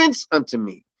an offense unto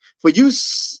me. For you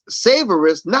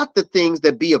savorest not the things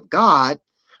that be of God,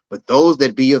 but those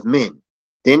that be of men.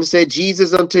 Then said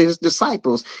Jesus unto his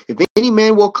disciples, If any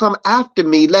man will come after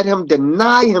me, let him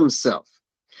deny himself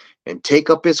and take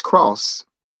up his cross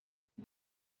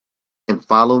and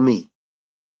follow me.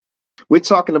 We're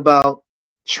talking about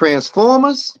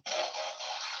Transformers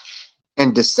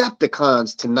and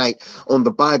Decepticons tonight on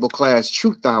the Bible Class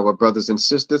Truth Hour, brothers and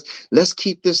sisters. Let's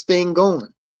keep this thing going.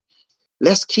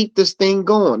 Let's keep this thing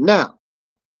going. Now,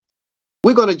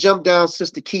 we're going to jump down,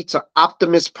 Sister Key, to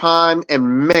Optimus Prime and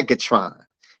Megatron.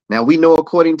 Now, we know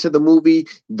according to the movie,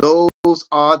 those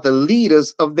are the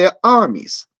leaders of their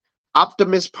armies.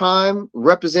 Optimus Prime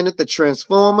represented the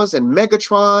Transformers and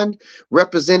Megatron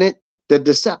represented the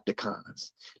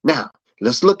Decepticons. Now,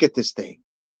 let's look at this thing.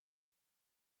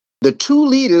 The two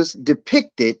leaders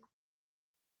depicted,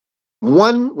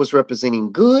 one was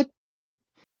representing good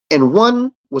and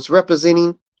one was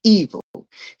representing evil.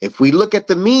 If we look at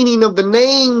the meaning of the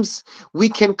names, we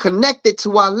can connect it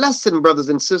to our lesson, brothers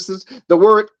and sisters. The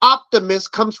word Optimus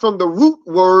comes from the root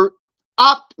word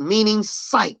opt, meaning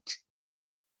sight.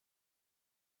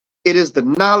 It is the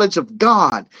knowledge of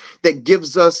God that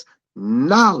gives us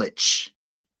knowledge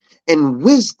and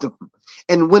wisdom.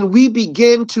 And when we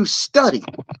begin to study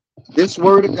this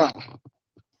word of God,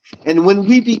 and when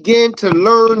we begin to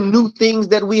learn new things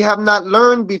that we have not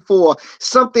learned before,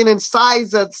 something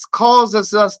inside us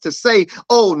causes us to say,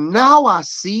 oh, now I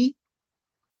see.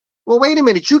 Well, wait a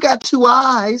minute. You got two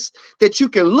eyes that you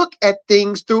can look at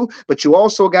things through, but you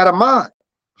also got a mind.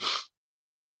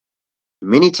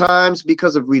 Many times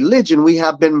because of religion, we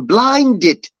have been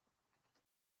blinded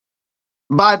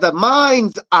by the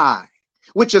mind's eye,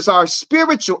 which is our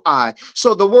spiritual eye.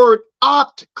 So the word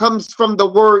opt comes from the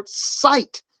word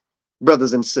sight,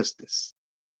 brothers and sisters.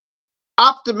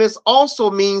 Optimist also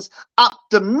means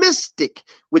optimistic,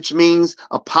 which means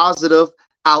a positive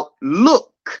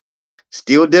outlook,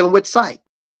 still dealing with sight.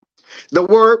 The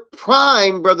word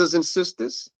prime, brothers and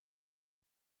sisters,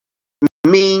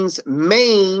 means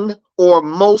main or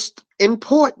most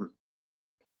important,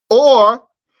 or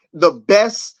the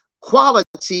best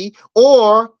quality,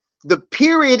 or the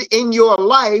period in your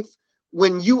life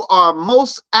when you are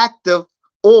most active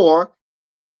or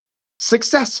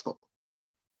successful.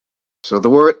 So the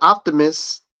word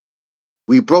optimist,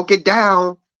 we broke it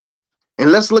down,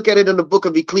 and let's look at it in the book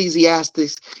of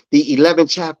Ecclesiastes, the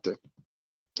 11th chapter.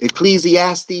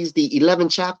 Ecclesiastes, the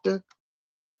 11th chapter.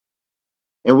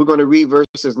 And we're going to read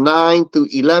verses 9 through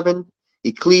 11.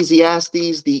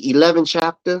 Ecclesiastes, the 11th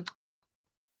chapter.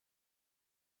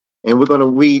 And we're going to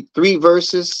read three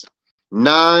verses,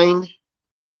 9 and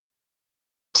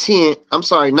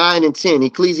 10.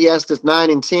 Ecclesiastes 9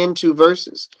 and 10, two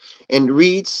verses. And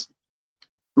reads,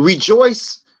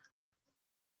 rejoice.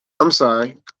 I'm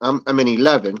in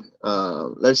 11.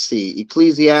 Let's see.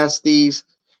 Ecclesiastes,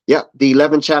 the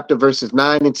 11th chapter, verses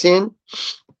 9 and 10.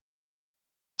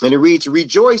 And it reads,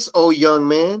 rejoice, O young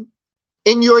man,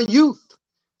 in your youth.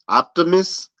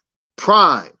 Optimus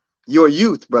Prime, your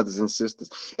youth, brothers and sisters.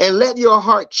 And let your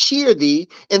heart cheer thee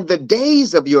in the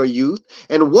days of your youth,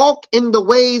 and walk in the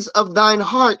ways of thine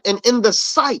heart, and in the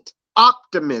sight,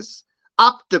 Optimus,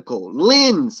 optical,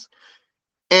 lens,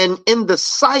 and in the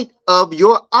sight of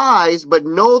your eyes. But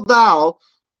know thou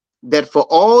that for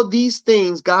all these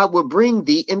things God will bring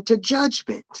thee into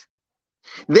judgment.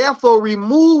 Therefore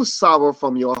remove sorrow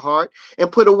from your heart, and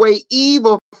put away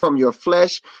evil from your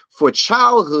flesh, for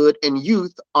childhood and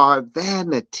youth are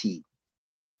vanity.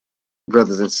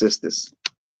 Brothers and sisters,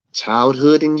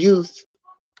 Childhood and youth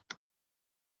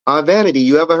are vanity.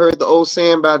 You ever heard the old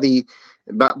saying by the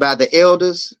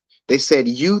elders? They said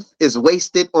youth is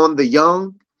wasted on the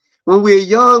young. When we're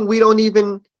young, we don't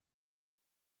even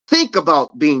think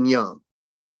about being young.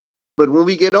 But when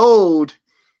we get old,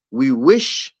 we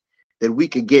wish that we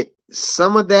could get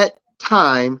some of that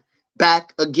time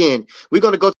back again. We're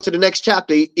going to go to the next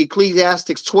chapter,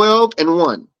 Ecclesiastes 12 and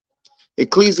 1.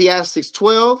 Ecclesiastes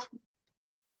 12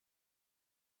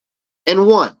 and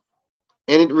 1.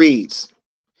 And it reads,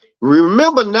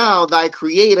 remember now thy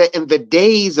creator in the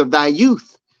days of thy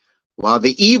youth, while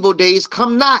the evil days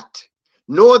come not,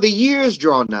 nor the years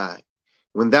draw nigh,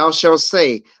 when thou shalt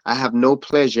say, I have no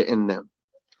pleasure in them.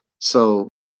 So,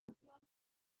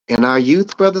 in our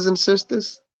youth, brothers and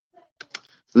sisters,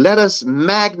 let us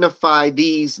magnify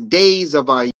these days of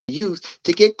our youth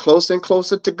to get closer and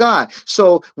closer to God.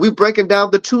 So we're breaking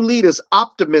down the two leaders,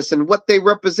 optimists, and what they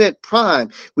represent. Prime.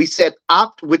 We said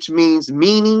opt, which means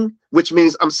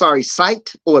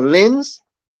sight or lens,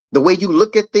 the way you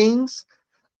look at things.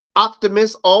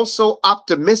 Optimist, also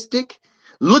optimistic,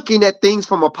 looking at things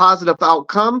from a positive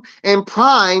outcome. And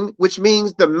prime, which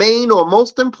means the main or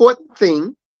most important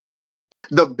thing,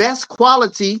 the best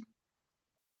quality.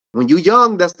 When you're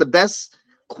young, that's the best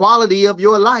quality of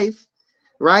your life,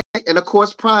 right? And of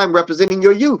course, prime representing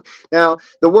your youth. Now,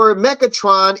 the word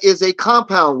megatron is a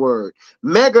compound word.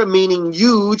 Mega meaning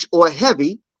huge or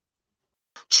heavy.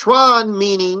 Tron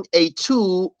meaning a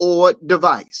tool or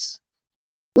device.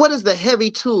 What is the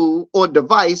heavy tool or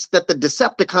device that the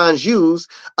Decepticons use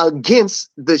against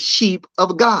the sheep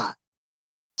of God?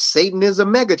 Satan is a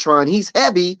megatron. He's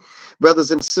heavy, brothers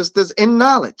and sisters, in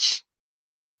knowledge.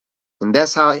 And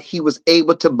that's how he was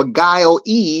able to beguile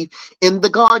Eve in the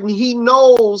garden. He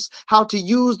knows how to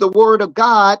use the word of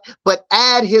God, but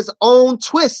add his own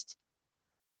twist.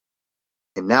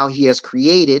 And now he has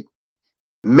created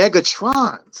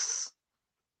megatrons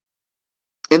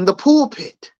in the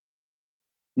pulpit,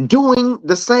 doing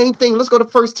the same thing. Let's go to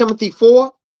 1 Timothy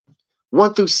 4,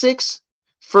 1 through 6.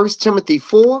 1 Timothy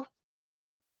 4.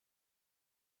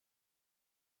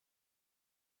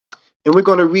 And we're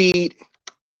going to read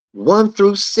 1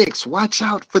 through 6. Watch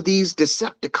out for these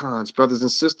Decepticons, brothers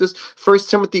and sisters. 1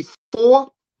 Timothy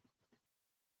 4,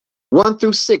 1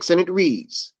 through 6, and it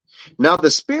reads, now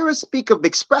the Spirit speaketh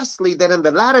expressly that in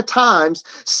the latter times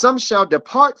some shall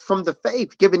depart from the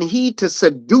faith, giving heed to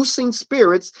seducing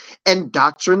spirits and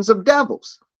doctrines of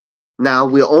devils. Now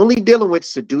we're only dealing with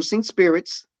seducing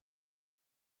spirits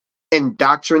and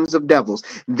doctrines of devils.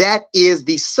 That is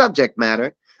the subject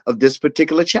matter of this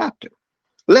particular chapter.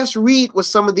 Let's read what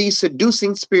some of these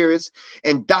seducing spirits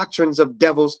and doctrines of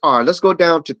devils are. Let's go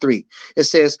down to 3. It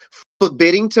says,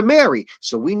 forbidding to marry.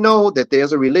 So we know that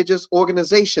there's a religious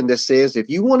organization that says if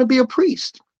you want to be a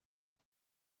priest,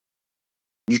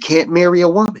 you can't marry a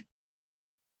woman.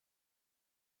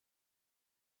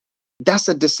 That's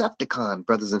a Decepticon,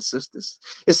 brothers and sisters.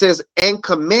 It says, and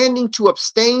commanding to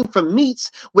abstain from meats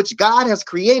which God has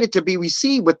created to be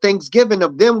received with thanksgiving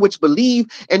of them which believe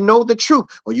and know the truth.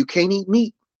 Well, you can't eat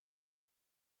meat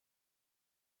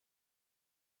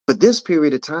for this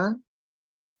period of time.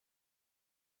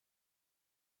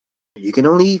 You can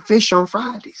only eat fish on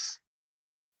Fridays.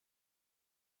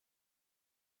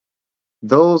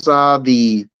 Those are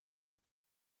the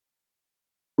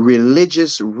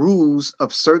religious rules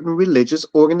of certain religious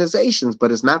organizations,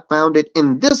 but it's not founded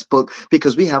in this book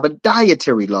because we have a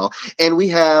dietary law and we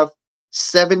have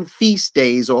 7 feast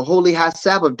days or holy high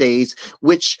Sabbath days,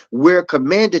 which we're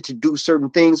commanded to do certain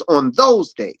things on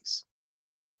those days,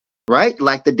 right?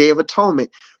 Like the Day of Atonement,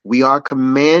 we are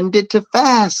commanded to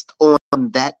fast on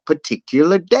that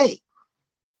particular day.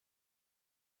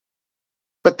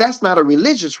 But that's not a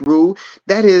religious rule.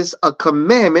 That is a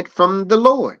commandment from the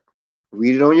Lord.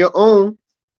 Read it on your own.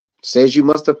 It says you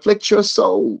must afflict your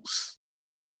souls.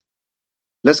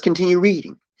 Let's continue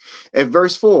reading. At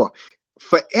verse 4,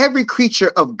 for every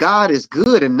creature of God is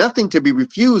good and nothing to be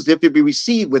refused if it be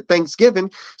received with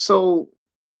thanksgiving. So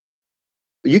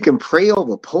you can pray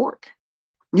over pork.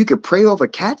 You can pray over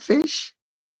catfish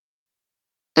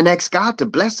and ask God to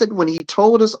bless it when he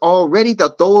told us already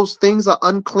that those things are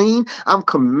unclean. I'm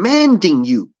commanding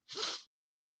you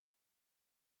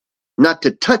not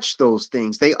to touch those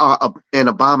things. They are an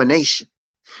abomination.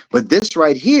 But this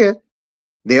right here,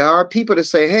 there are people that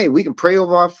say, hey, we can pray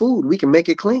over our food. We can make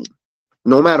it clean,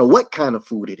 no matter what kind of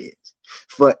food it is.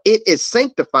 For it is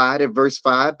sanctified, in verse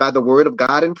 5, by the word of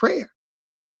God and prayer.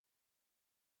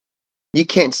 You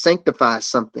can't sanctify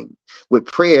something with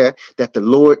prayer that the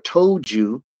Lord told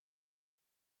you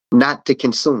not to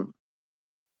consume.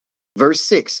 Verse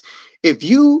 6, if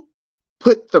you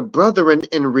put the brethren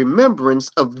in remembrance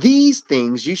of these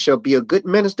things, you shall be a good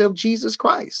minister of Jesus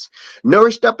Christ,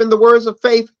 nourished up in the words of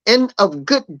faith and of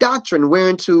good doctrine,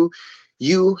 whereunto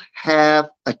you have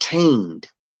attained.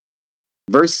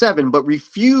 Verse 7, but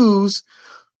refuse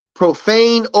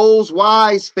profane old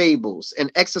wise fables,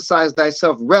 and exercise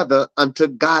thyself rather unto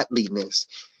godliness.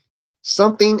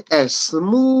 Something as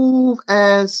smooth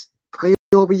as pray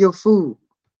over your food.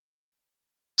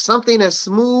 Something as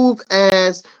smooth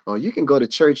as, oh, you can go to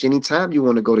church anytime you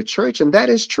want to go to church, and that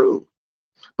is true.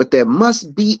 But there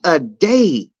must be a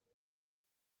day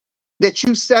that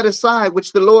you set aside,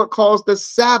 which the Lord calls the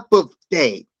Sabbath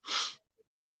day,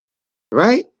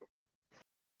 right?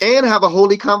 And have a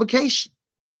holy convocation.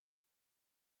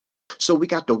 So we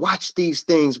got to watch these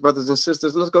things, brothers and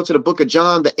sisters. Let's go to the book of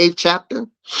John, the 8th chapter.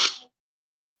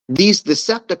 These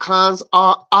Decepticons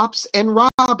are ops and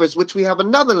robbers, which we have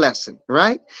another lesson,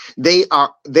 right? They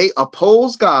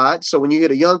oppose God. So when you hear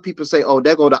the young people say, oh,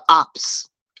 there go the ops.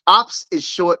 Ops is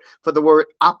short for the word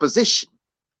opposition.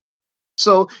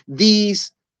 So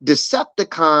these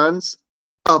Decepticons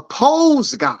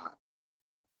oppose God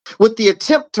with the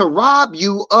attempt to rob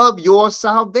you of your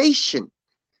salvation.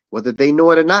 Whether they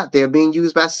know it or not, they're being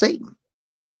used by Satan.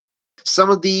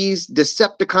 Some of these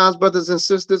Decepticons, brothers and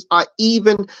sisters, are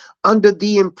even under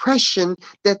the impression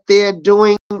that they're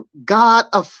doing God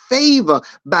a favor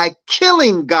by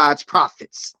killing God's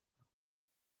prophets.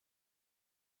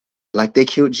 Like they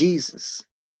killed Jesus.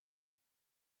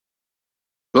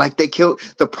 Like they killed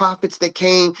the prophets that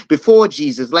came before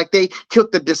Jesus. Like they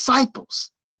killed the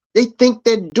disciples. They think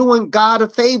they're doing God a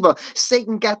favor.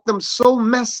 Satan got them so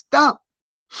messed up.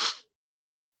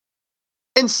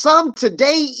 And some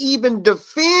today even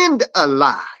defend a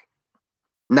lie,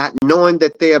 not knowing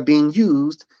that they are being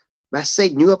used by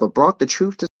Satan. You ever brought the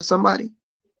truth to somebody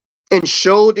and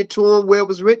showed it to them where it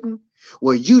was written?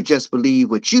 Well, you just believe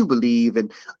what you believe,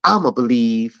 and I'ma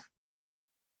believe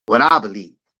what I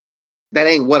believe. That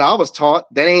ain't what I was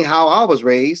taught. That ain't how I was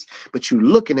raised. But you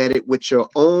looking at it with your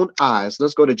own eyes.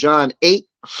 Let's go to John 8,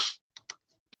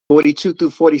 42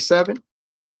 through 47.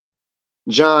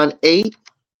 John 8,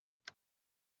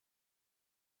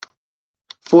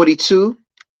 42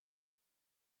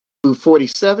 through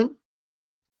 47.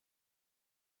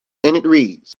 And it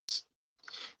reads,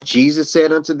 Jesus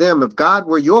said unto them, if God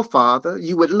were your father,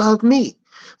 you would love me.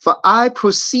 For I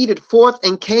proceeded forth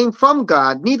and came from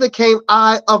God, neither came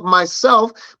I of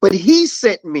myself, but he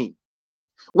sent me.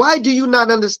 Why do you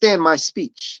not understand my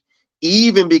speech?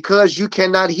 Even because you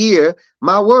cannot hear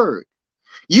my word.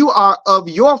 You are of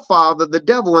your father, the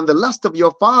devil, and the lust of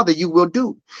your father you will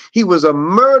do. He was a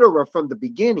murderer from the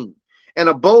beginning, and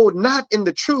abode not in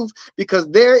the truth, because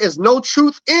there is no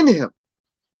truth in him.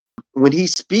 When he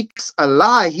speaks a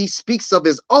lie, he speaks of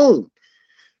his own,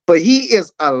 for he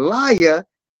is a liar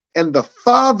and the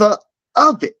father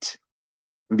of it.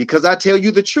 Because I tell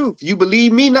you the truth, you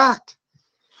believe me not.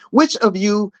 Which of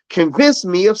you convince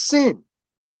me of sin?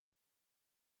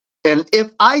 And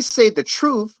if I say the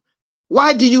truth,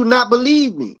 why do you not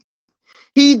believe me?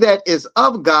 He that is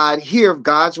of God heareth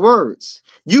God's words.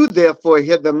 You therefore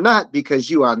hear them not, because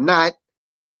you are not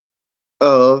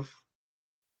of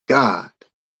God.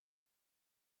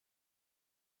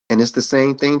 And it's the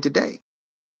same thing today.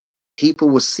 People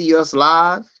will see us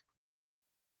live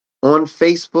on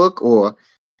Facebook or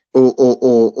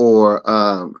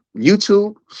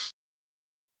YouTube,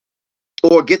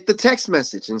 or get the text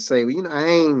message and say, well, you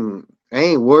know, I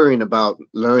ain't worrying about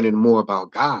learning more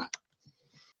about God.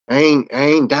 I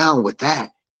ain't down with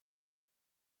that.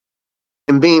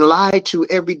 And being lied to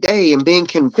every day and being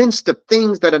convinced of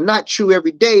things that are not true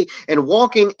every day, and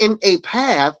walking in a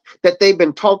path that they've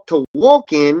been taught to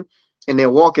walk in, and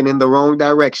they're walking in the wrong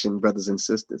direction, brothers and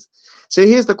sisters. So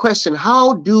here's the question: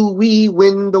 how do we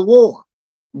win the war?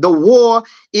 The war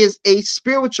is a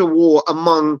spiritual war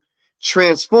among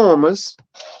Transformers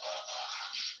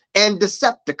and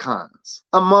Decepticons,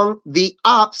 among the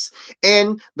ops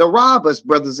and the robbers,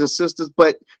 brothers and sisters.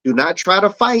 But do not try to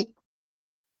fight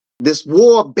this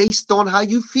war based on how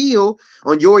you feel,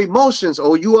 on your emotions.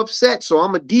 Oh, you upset, so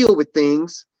I'm gonna deal with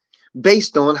things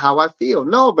based on how I feel.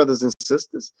 No, brothers and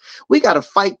sisters, we got to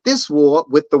fight this war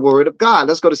with the word of God.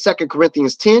 Let's go to 2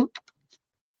 Corinthians 10,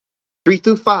 3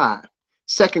 through 5.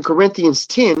 2 Corinthians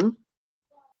 10,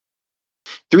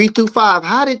 3 through 5.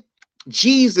 How did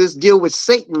Jesus deal with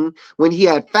Satan when he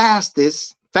had fasted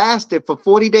for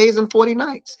 40 days and 40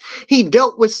 nights? He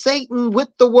dealt with Satan with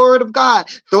the word of God.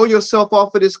 Throw yourself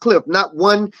off of this cliff. Not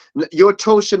one, your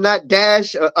toe should not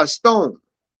dash a stone.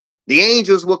 The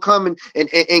angels will come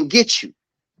and get you.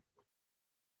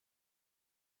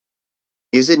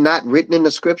 Is it not written in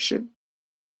the scripture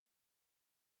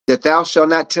that thou shalt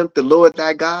not tempt the Lord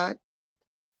thy God.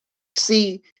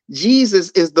 See,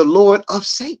 Jesus is the Lord of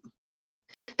Satan.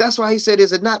 That's why he said,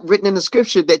 is it not written in the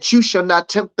scripture that you shall not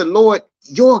tempt the Lord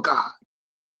your God?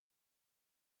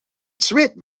 It's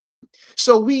written.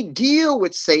 So we deal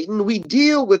with Satan, we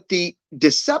deal with the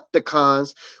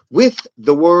Decepticons with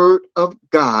the word of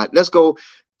God. Let's go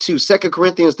to 2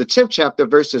 Corinthians, the 10th chapter,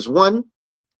 verses 1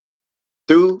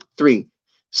 through 3.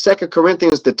 2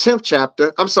 Corinthians, the 10th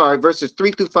chapter, verses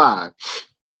 3 through 5.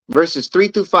 Verses 3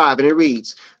 through 5, and it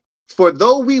reads, for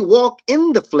though we walk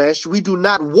in the flesh, we do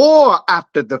not war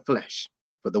after the flesh.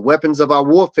 For the weapons of our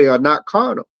warfare are not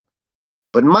carnal,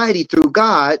 but mighty through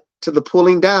God to the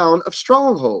pulling down of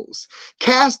strongholds,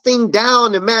 casting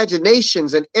down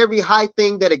imaginations and every high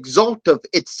thing that exalteth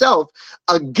itself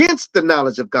against the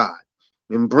knowledge of God,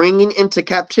 and bringing into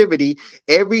captivity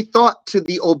every thought to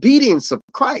the obedience of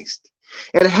Christ,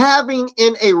 and having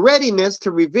in a readiness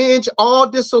to revenge all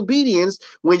disobedience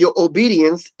when your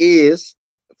obedience is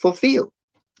fulfilled.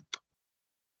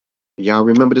 Y'all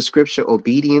remember the scripture,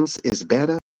 obedience is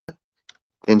better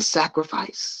than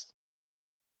sacrifice.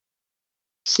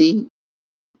 See,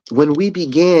 when we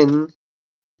begin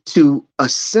to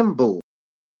assemble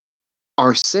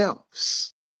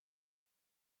ourselves,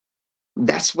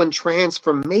 that's when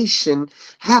transformation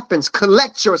happens.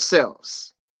 Collect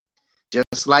yourselves,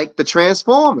 just like the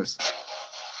Transformers.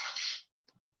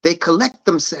 They collect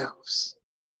themselves,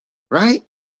 right?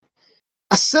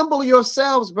 Assemble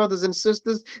yourselves, brothers and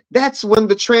sisters. That's when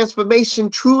the transformation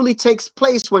truly takes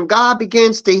place, when God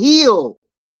begins to heal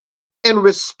and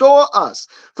restore us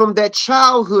from that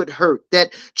childhood hurt,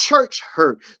 that church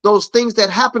hurt, those things that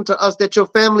happened to us that your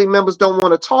family members don't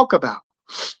want to talk about,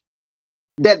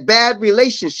 that bad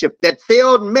relationship, that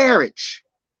failed marriage,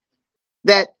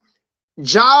 that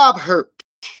job hurt.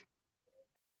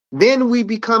 Then we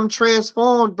become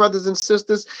transformed, brothers and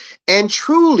sisters, and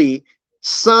truly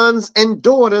sons and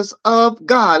daughters of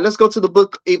God. Let's go to the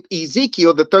book of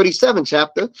Ezekiel, the 37th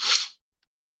chapter.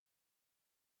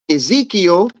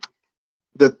 Ezekiel,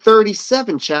 the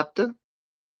 37th chapter.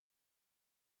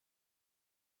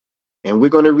 And we're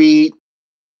going to read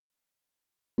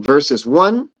verses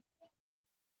 1.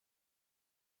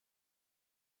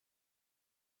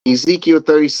 Ezekiel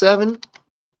 37.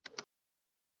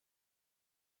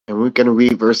 And we're going to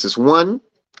read verses 1.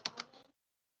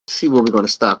 See where we're going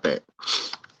to stop at.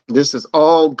 This is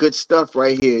all good stuff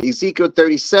right here. Ezekiel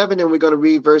 37, and we're going to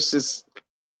read verses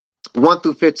 1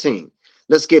 through 15.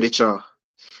 Let's get it, y'all.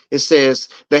 It says,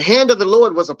 the hand of the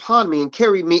Lord was upon me and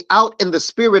carried me out in the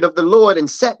spirit of the Lord and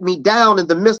set me down in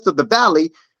the midst of the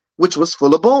valley, which was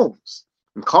full of bones,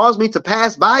 and caused me to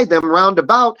pass by them round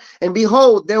about. And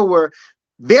behold, there were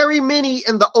very many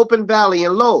in the open valley,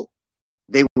 and lo,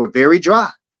 they were very dry.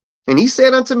 And he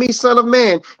said unto me, son of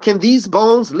man, can these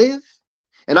bones live?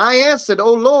 And I answered,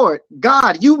 O Lord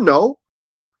God, you know.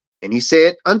 And he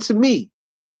said unto me,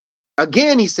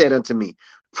 again he said unto me,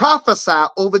 prophesy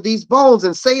over these bones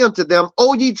and say unto them,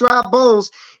 O ye dry bones,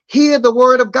 hear the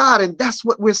word of God. And that's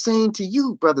what we're saying to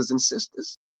you, brothers and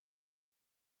sisters.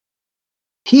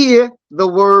 Hear the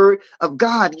word of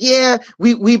God. Yeah,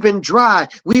 we've been dry.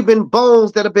 We've been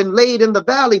bones that have been laid in the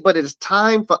valley, but it is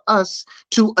time for us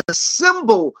to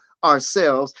assemble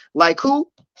ourselves like who?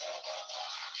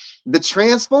 The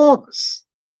Transformers.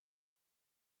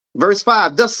 Verse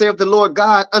 5, thus saith the Lord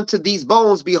God unto these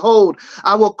bones, behold,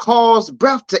 I will cause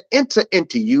breath to enter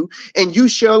into you, and you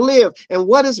shall live. And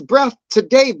what is breath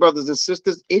today, brothers and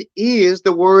sisters? It is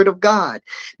the word of God.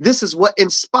 This is what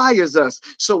inspires us.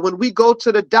 So when we go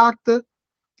to the doctor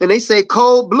and they say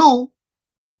cold blue,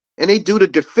 and they do the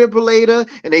defibrillator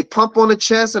and they pump on the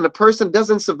chest and the person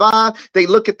doesn't survive, they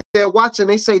look at their watch and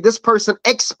they say this person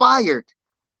expired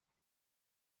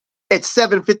at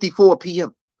 7:54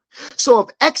 p.m. So if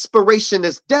expiration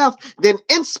is death, then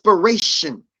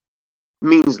inspiration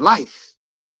means life.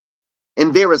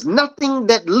 And there is nothing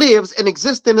that lives and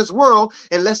exists in this world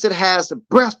unless it has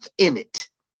breath in it.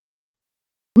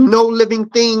 No living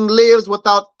thing lives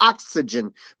without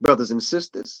oxygen, brothers and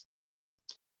sisters.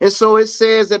 And so it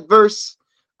says at verse,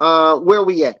 where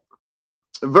we at?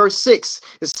 Verse 6,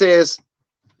 it says,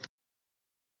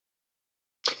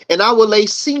 and I will lay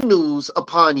sinews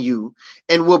upon you,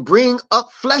 and will bring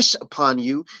up flesh upon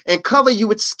you, and cover you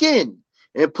with skin,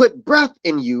 and put breath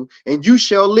in you, and you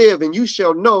shall live, and you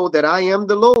shall know that I am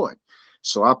the Lord.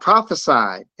 So I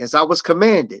prophesied as I was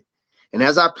commanded. And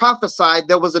as I prophesied,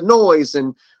 there was a noise,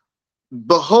 and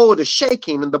behold, a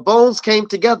shaking, and the bones came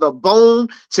together, bone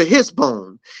to his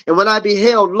bone. And when I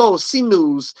beheld, lo,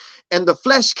 sinews, and the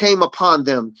flesh came upon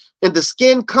them, and the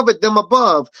skin covered them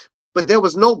above, but there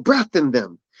was no breath in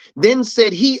them. Then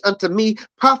said he unto me,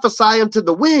 prophesy unto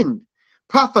the wind.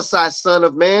 Prophesy, son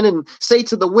of man, and say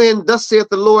to the wind, thus saith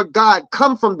the Lord God,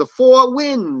 come from the four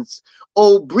winds,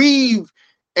 O breathe,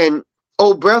 and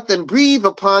O breath, and breathe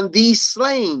upon these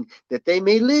slain, that they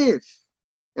may live.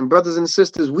 And brothers and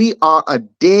sisters, we are a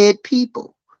dead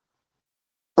people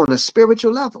on a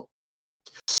spiritual level.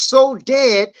 So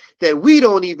dead that we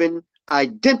don't even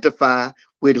identify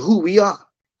with who we are.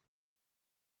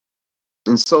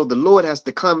 And so the Lord has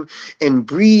to come and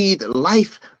breathe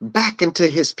life back into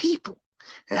his people.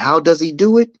 And how does he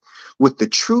do it? With the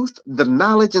truth, the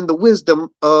knowledge, and the wisdom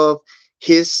of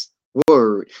his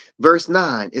word. Verse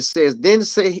 9, it says,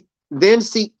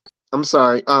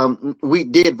 we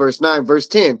did verse 9, verse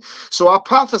 10. So I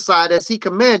prophesied as he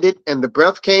commanded, and the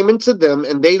breath came into them,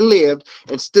 and they lived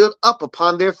and stood up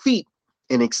upon their feet,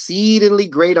 an exceedingly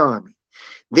great army.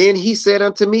 Then he said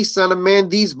unto me, son of man,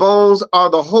 these bones are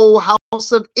the whole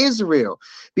house of Israel.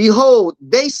 Behold,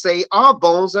 they say our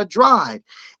bones are dried,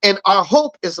 and our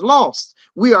hope is lost.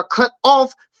 We are cut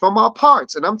off from our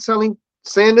parts. And I'm saying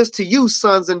this to you,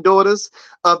 sons and daughters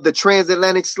of the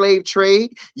transatlantic slave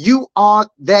trade. You are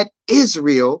that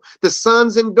Israel, the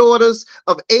sons and daughters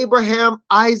of Abraham,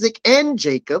 Isaac, and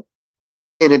Jacob.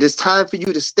 And it is time for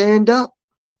you to stand up.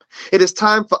 It is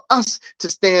time for us to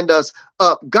stand us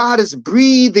up. God is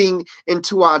breathing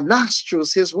into our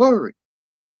nostrils his word.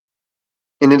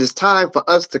 And it is time for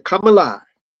us to come alive.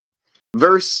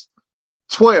 Verse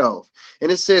 12.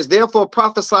 And it says, therefore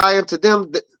prophesy unto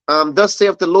them, thus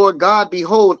saith the Lord God,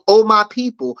 behold, O my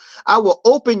people, I will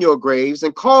open your graves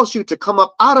and cause you to come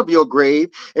up out of your grave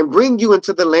and bring you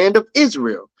into the land of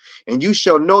Israel. And you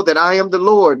shall know that I am the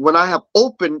Lord when I have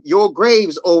opened your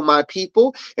graves, O my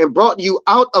people, and brought you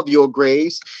out of your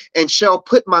graves, and shall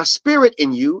put my spirit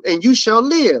in you, and you shall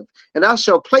live, and I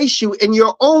shall place you in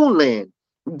your own land.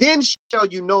 Then shall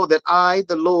you know that I,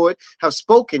 the Lord, have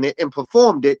spoken it and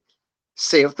performed it,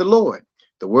 saith the Lord.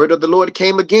 The word of the Lord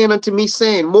came again unto me,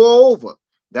 saying, moreover,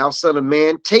 thou son of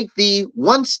man, take thee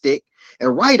one stick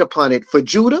and write upon it for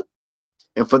Judah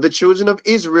and for the children of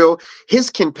Israel, his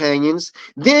companions.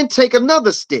 Then take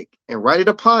another stick and write it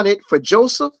upon it for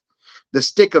Joseph, the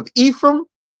stick of Ephraim,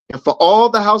 and for all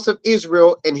the house of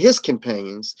Israel and his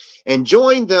companions, and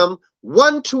join them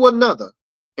one to another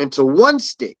into one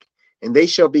stick, and they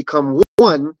shall become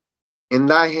one in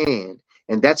thy hand.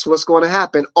 And that's what's going to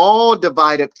happen. All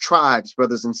divided tribes,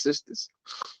 brothers and sisters,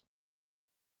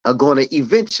 are going to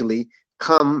eventually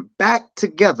come back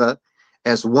together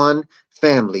as one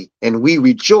family. And we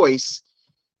rejoice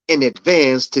in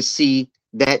advance to see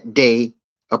that day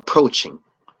approaching.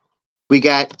 We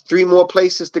got 3 more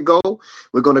places to go.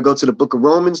 We're going to go to the book of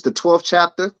Romans, the 12th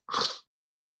chapter.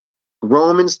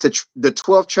 Romans, to the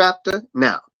 12th chapter.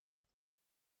 Now,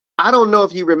 I don't know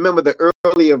if you remember the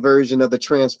earlier version of the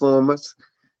Transformers.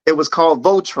 It was called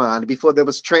Voltron. Before there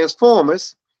was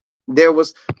Transformers, there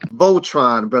was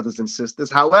Voltron, brothers and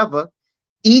sisters. However,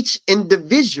 each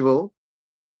individual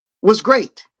was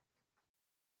great.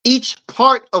 Each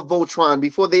part of Voltron,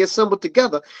 before they assembled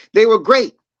together, they were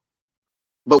great.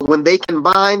 But when they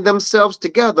combined themselves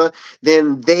together,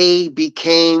 then they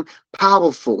became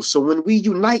powerful. So when we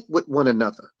unite with one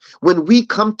another, when we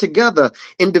come together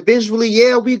individually,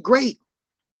 yeah, we're great.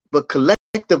 But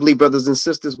collectively, brothers and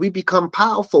sisters, we become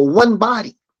powerful. One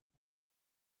body.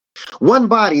 One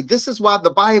body. This is why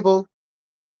the Bible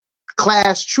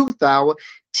class Truth Hour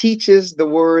teaches the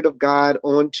word of God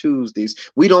on Tuesdays.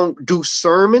 We don't do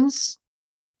sermons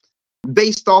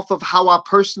based off of how I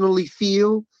personally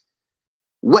feel,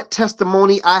 what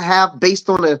testimony I have based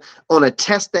on a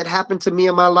test that happened to me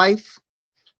in my life.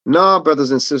 No,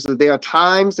 brothers and sisters, there are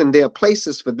times and there are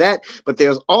places for that, but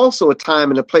there's also a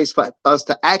time and a place for us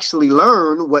to actually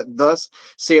learn what thus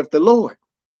saith the Lord.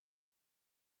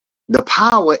 The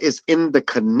power is in the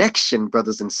connection,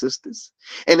 brothers and sisters.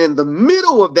 And in the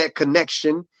middle of that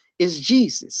connection is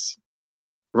Jesus,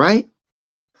 right?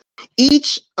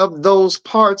 Each of those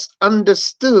parts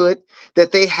understood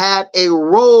that they had a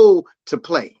role to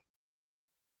play,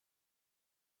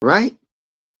 right?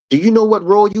 Do you know what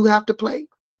role you have to play?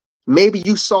 Maybe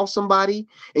you saw somebody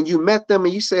and you met them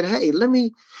and you said, hey, let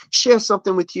me share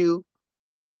something with you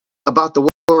about the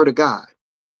word of God.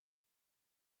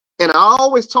 And I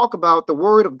always talk about the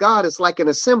word of God is like an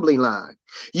assembly line.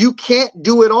 You can't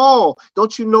do it all.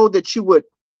 Don't you know that you would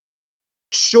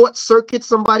short circuit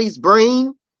somebody's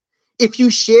brain if you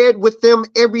shared with them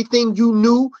everything you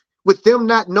knew, with them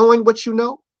not knowing what you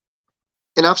know?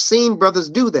 And I've seen brothers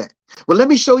do that. Well, let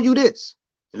me show you this.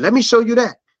 Let me show you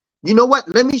that. You know what?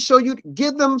 Let me show you.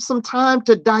 Give them some time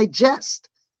to digest.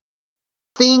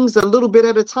 things a little bit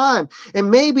at a time.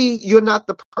 And maybe you're not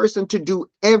the person to do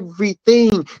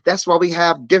everything. That's why we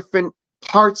have different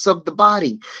parts of the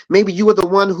body. Maybe you were the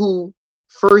one who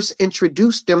first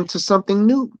introduced them to something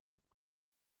new.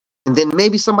 And then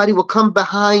maybe somebody will come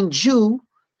behind you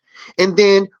and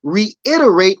then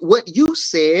reiterate what you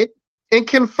said and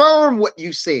confirm what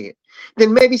you said.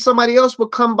 Then maybe somebody else will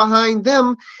come behind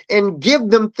them and give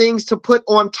them things to put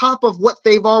on top of what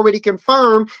they've already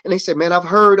confirmed. And they say, man, I've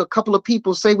heard a couple of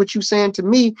people say what you're saying to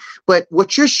me, but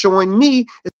what you're showing me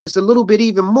is a little bit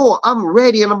even more. I'm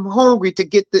ready and I'm hungry to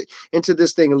get into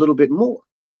this thing a little bit more.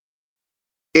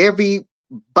 Every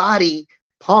body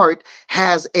part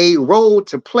has a role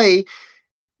to play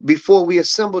before we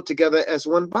assemble together as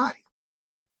one body.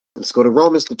 Let's go to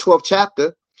Romans, the 12th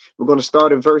chapter. We're going to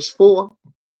start in verse 4.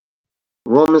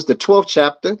 Romans, the 12th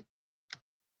chapter.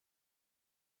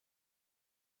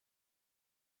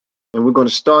 And we're going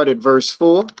to start at verse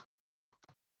 4.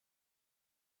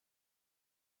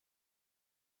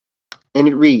 And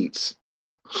it reads,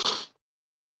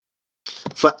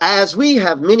 for as we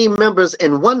have many members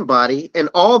in one body, and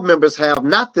all members have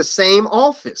not the same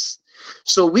office,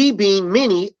 so we being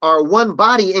many are one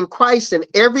body in Christ, and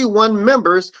every one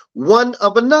members one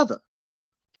of another,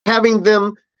 having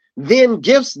them then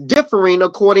gifts differing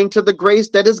according to the grace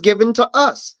that is given to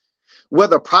us,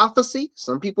 whether prophecy,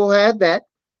 some people had that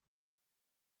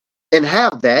and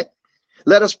have that,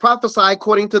 let us prophesy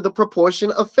according to the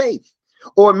proportion of faith,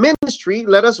 or ministry,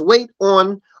 let us wait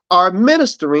on our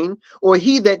ministering, or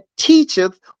he that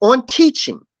teacheth on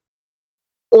teaching,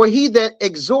 or he that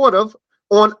exhorteth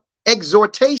on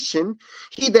exhortation,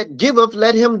 he that giveth,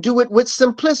 let him do it with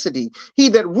simplicity, he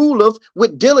that ruleth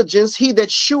with diligence, he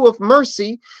that sheweth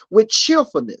mercy with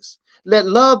cheerfulness. Let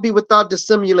love be without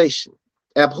dissimulation.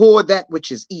 Abhor that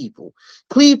which is evil,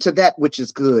 cleave to that which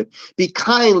is good, be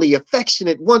kindly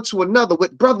affectionate one to another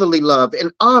with brotherly love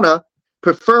and honor,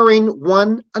 preferring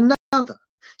one another.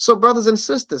 So brothers and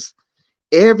sisters,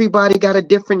 everybody got a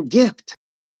different gift,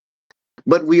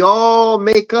 but we all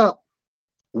make up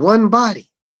one body,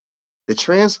 the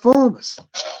Transformers.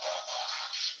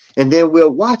 And then we're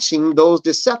watching those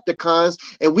Decepticons,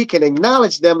 and we can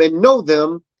acknowledge them and know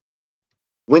them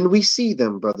when we see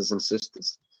them, brothers and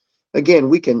sisters. Again,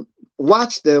 we can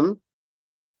watch them,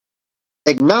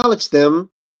 acknowledge them,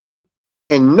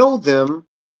 and know them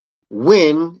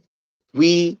when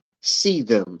we see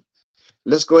them.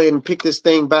 Let's go ahead and pick this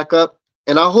thing back up.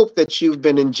 And I hope that you've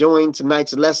been enjoying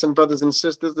tonight's lesson, brothers and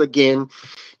sisters. Again,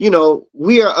 you know,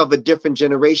 we are of a different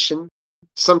generation.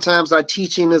 Sometimes our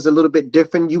teaching is a little bit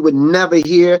different. You would never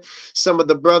hear some of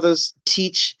the brothers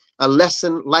teach a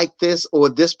lesson like this or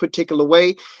this particular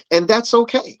way. And that's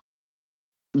okay.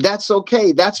 That's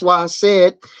okay. That's why I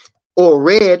said or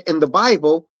read in the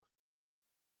Bible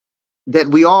that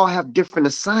we all have different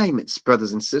assignments,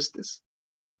 brothers and sisters.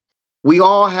 We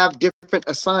all have different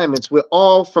assignments. We're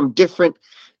all from different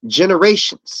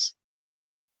generations,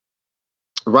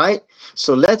 right?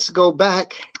 So let's go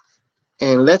back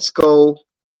and let's go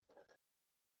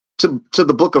to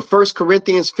the book of 1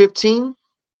 Corinthians 15.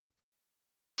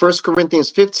 1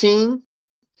 Corinthians 15,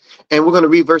 and we're going to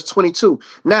read verse 22.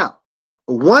 Now,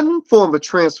 one form of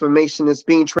transformation is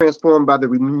being transformed by the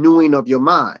renewing of your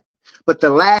mind. But the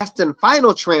last and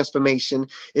final transformation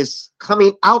is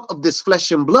coming out of this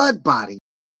flesh and blood body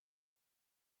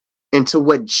into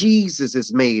what Jesus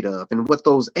is made of and what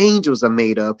those angels are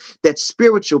made of, that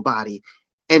spiritual body,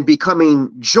 and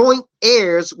becoming joint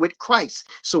heirs with Christ.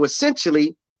 So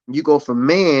essentially, you go from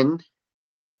man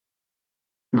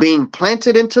being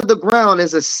planted into the ground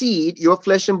as a seed, your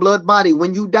flesh and blood body,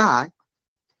 when you die,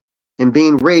 and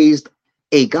being raised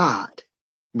a God,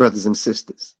 brothers and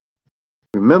sisters.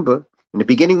 Remember, in the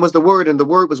beginning was the Word, and the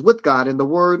Word was with God, and the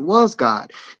Word was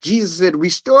God. Jesus said,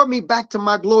 restore me back to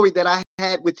my glory that I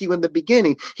had with you in the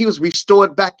beginning. He was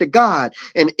restored back to God.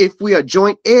 And if we are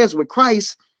joint heirs with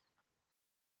Christ,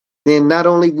 then not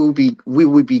only will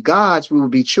we be God's, we will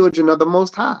be children of the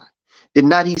Most High. Did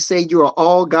not he say you are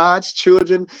all God's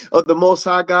children of the Most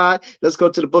High God? Let's go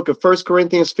to the book of 1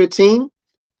 Corinthians 15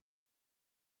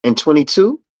 and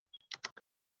 22.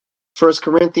 1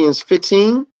 Corinthians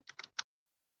 15.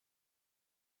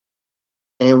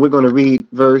 And we're going to read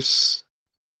verse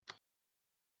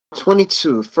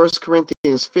 22. 1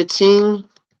 Corinthians 15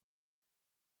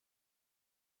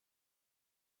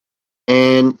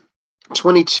 and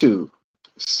 22.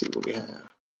 Let's see what we have.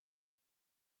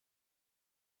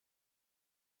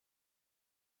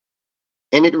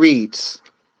 And it reads,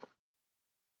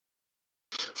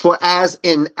 for as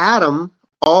in Adam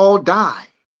all die,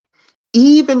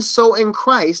 even so in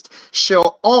Christ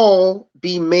shall all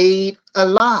be made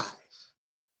alive.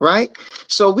 right?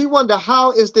 So we wonder,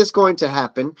 how is this going to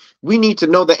happen? We need to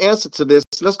know the answer to this.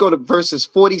 Let's go to verses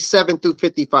 47 through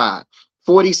 55.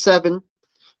 47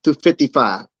 through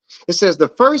 55. It says, the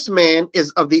first man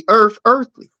is of the earth,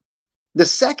 earthly. The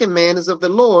second man is of the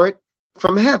Lord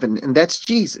from heaven, and that's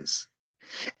Jesus.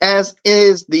 As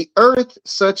is the earth,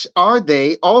 such are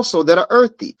they also that are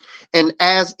earthy. And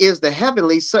as is the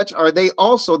heavenly, such are they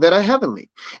also that are heavenly.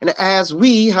 And as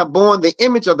we have borne the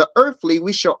image of the earthly,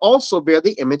 we shall also bear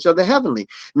the image of the heavenly.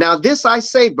 Now this I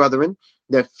say, brethren,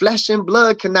 that flesh and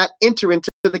blood cannot enter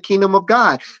into the kingdom of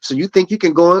God. So you think you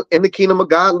can go in the kingdom of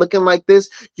God looking like this?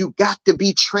 You got to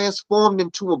be transformed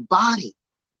into a body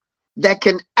that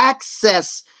can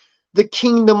access the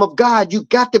kingdom of God. You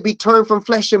got to be turned from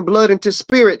flesh and blood into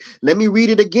spirit. Let me read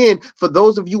it again for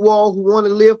those of you all who want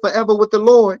to live forever with the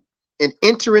Lord and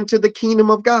enter into the kingdom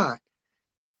of God.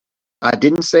 I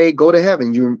didn't say go to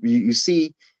heaven. You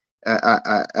see,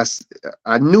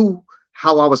 I knew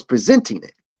how I was presenting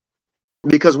it,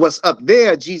 because what's up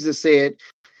there, Jesus said,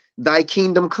 thy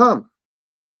kingdom come,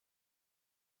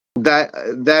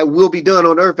 that will be done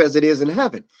on earth as it is in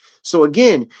heaven. So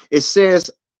again, it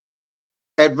says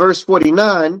at verse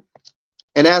 49,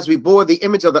 and as we bore the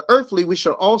image of the earthly, we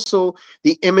shall also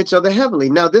the image of the heavenly.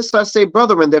 Now this I say,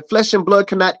 brethren, that flesh and blood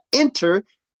cannot enter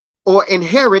or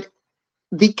inherit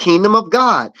the kingdom of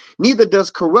God, neither does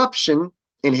corruption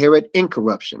inherit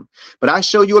incorruption. But I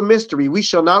show you a mystery. We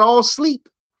shall not all sleep,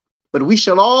 but we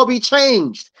shall all be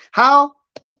changed. How?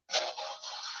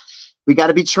 We got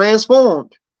to be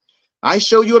transformed. I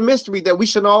show you a mystery, that we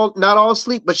shall not all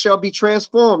sleep, but shall be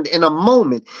transformed in a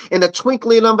moment, in a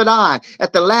twinkling of an eye,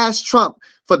 at the last trump.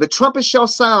 For the trumpet shall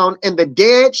sound, and the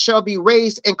dead shall be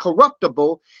raised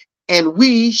incorruptible, and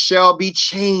we shall be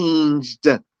changed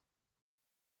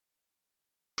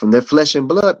from their flesh and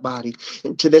blood body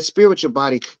into their spiritual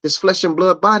body. This flesh and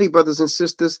blood body, brothers and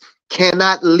sisters,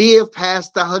 cannot live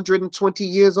past 120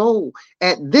 years old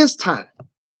at this time,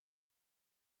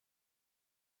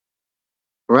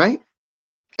 right?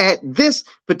 At this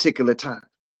particular time.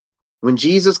 When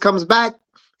Jesus comes back,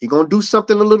 he's going to do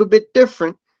something a little bit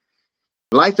different.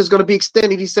 Life is going to be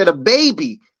extended. He said a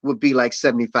baby would be like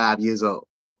 75 years old.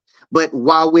 But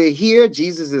while we're here,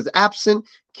 Jesus is absent,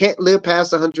 can't live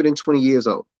past 120 years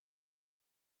old.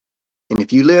 And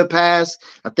if you live past,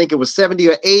 I think it was 70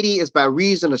 or 80, it's by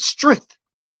reason of strength.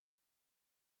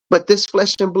 But this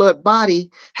flesh and blood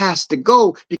body has to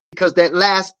go, because that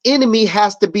last enemy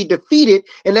has to be defeated,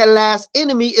 and that last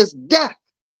enemy is death.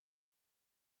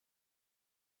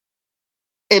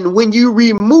 And when you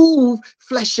remove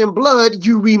flesh and blood,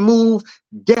 you remove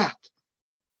death,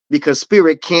 because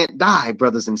spirit can't die,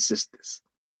 brothers and sisters.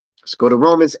 Let's go to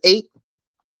Romans 8,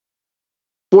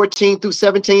 14 through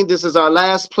 17. This is our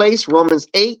last place. Romans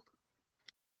 8,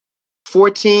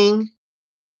 14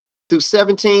 through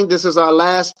 17. This is our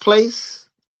last place.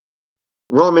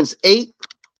 Romans 8,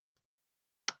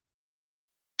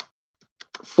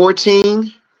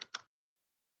 14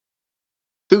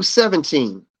 through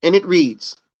 17. And it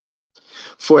reads,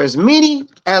 for as many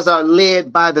as are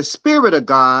led by the Spirit of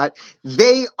God,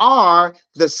 they are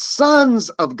the sons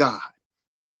of God.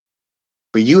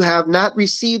 For you have not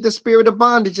received the spirit of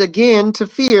bondage again to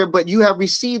fear, but you have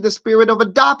received the spirit of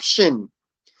adoption,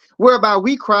 whereby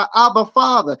we cry, Abba,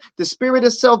 Father. The Spirit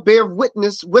itself bears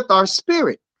witness with our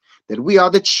spirit that we are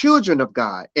the children of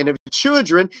God. And if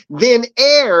children, then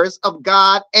heirs of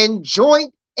God and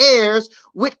joint heirs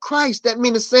with Christ. That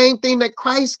means the same thing that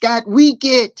Christ got, we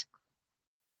get.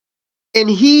 And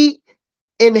he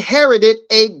inherited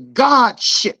a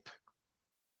godship.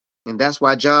 And that's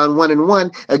why John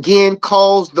 1:1 again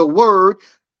calls the Word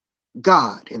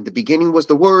God. In the beginning was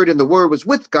the Word, and the Word was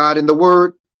with God, and the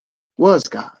Word was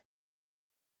God.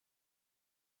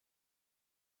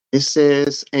 It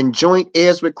says, and joint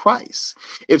heirs with Christ,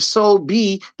 if so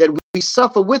be that we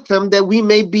suffer with him, that we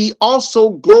may be also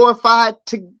glorified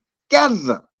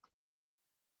together.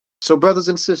 So, brothers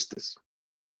and sisters,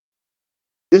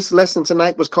 this lesson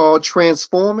tonight was called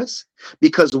Transformers,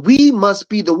 because we must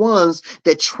be the ones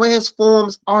that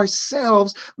transforms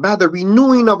ourselves by the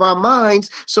renewing of our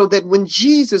minds, so that when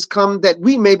Jesus comes, that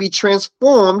we may be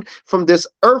transformed from this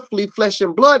earthly flesh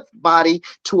and blood body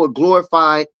to a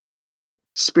glorified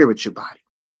spiritual body.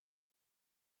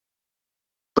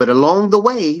 But along the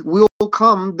way will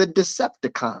come the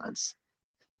Decepticons.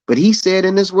 But he said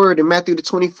in his word in Matthew the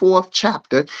 24th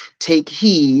chapter, take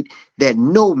heed that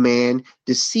no man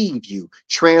deceive you.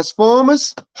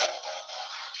 Transformers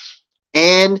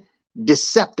and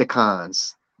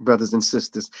Decepticons, brothers and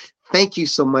sisters. Thank you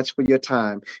so much for your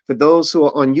time. For those who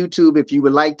are on YouTube, if you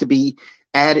would like to be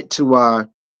added to our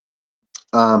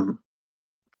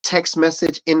text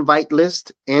message invite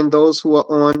list and those who are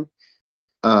on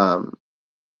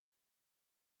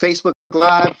Facebook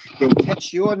Live, then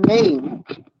text your name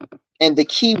and the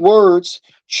keywords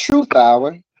Truth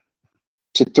Hour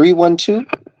to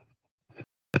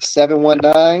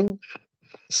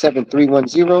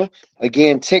 312-719-7310.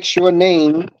 Again, text your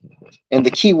name and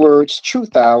the keywords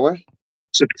Truth Hour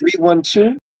to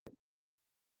 312-719-7310.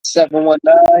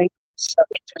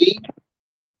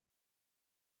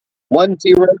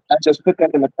 I just put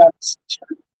that in the comments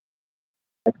section.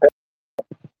 Okay.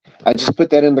 I just put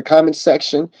that in the comment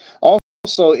section.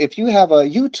 Also, if you have a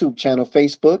YouTube channel,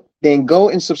 Facebook, then go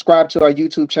and subscribe to our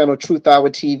YouTube channel, Truth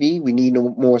Hour TV. We need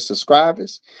no more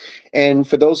subscribers. And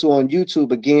for those who are on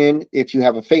YouTube, again, if you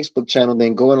have a Facebook channel,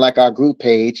 then go and like our group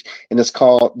page, and it's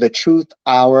called the Truth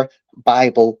Hour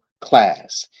Bible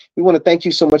Class. We want to thank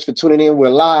you so much for tuning in. We're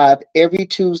live every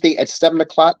Tuesday at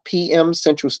 7:00 p.m.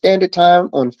 Central Standard Time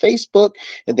on Facebook.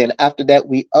 And then after that,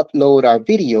 we upload our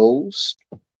videos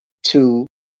to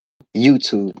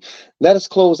YouTube. Let us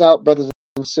close out, brothers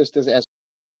and sisters, as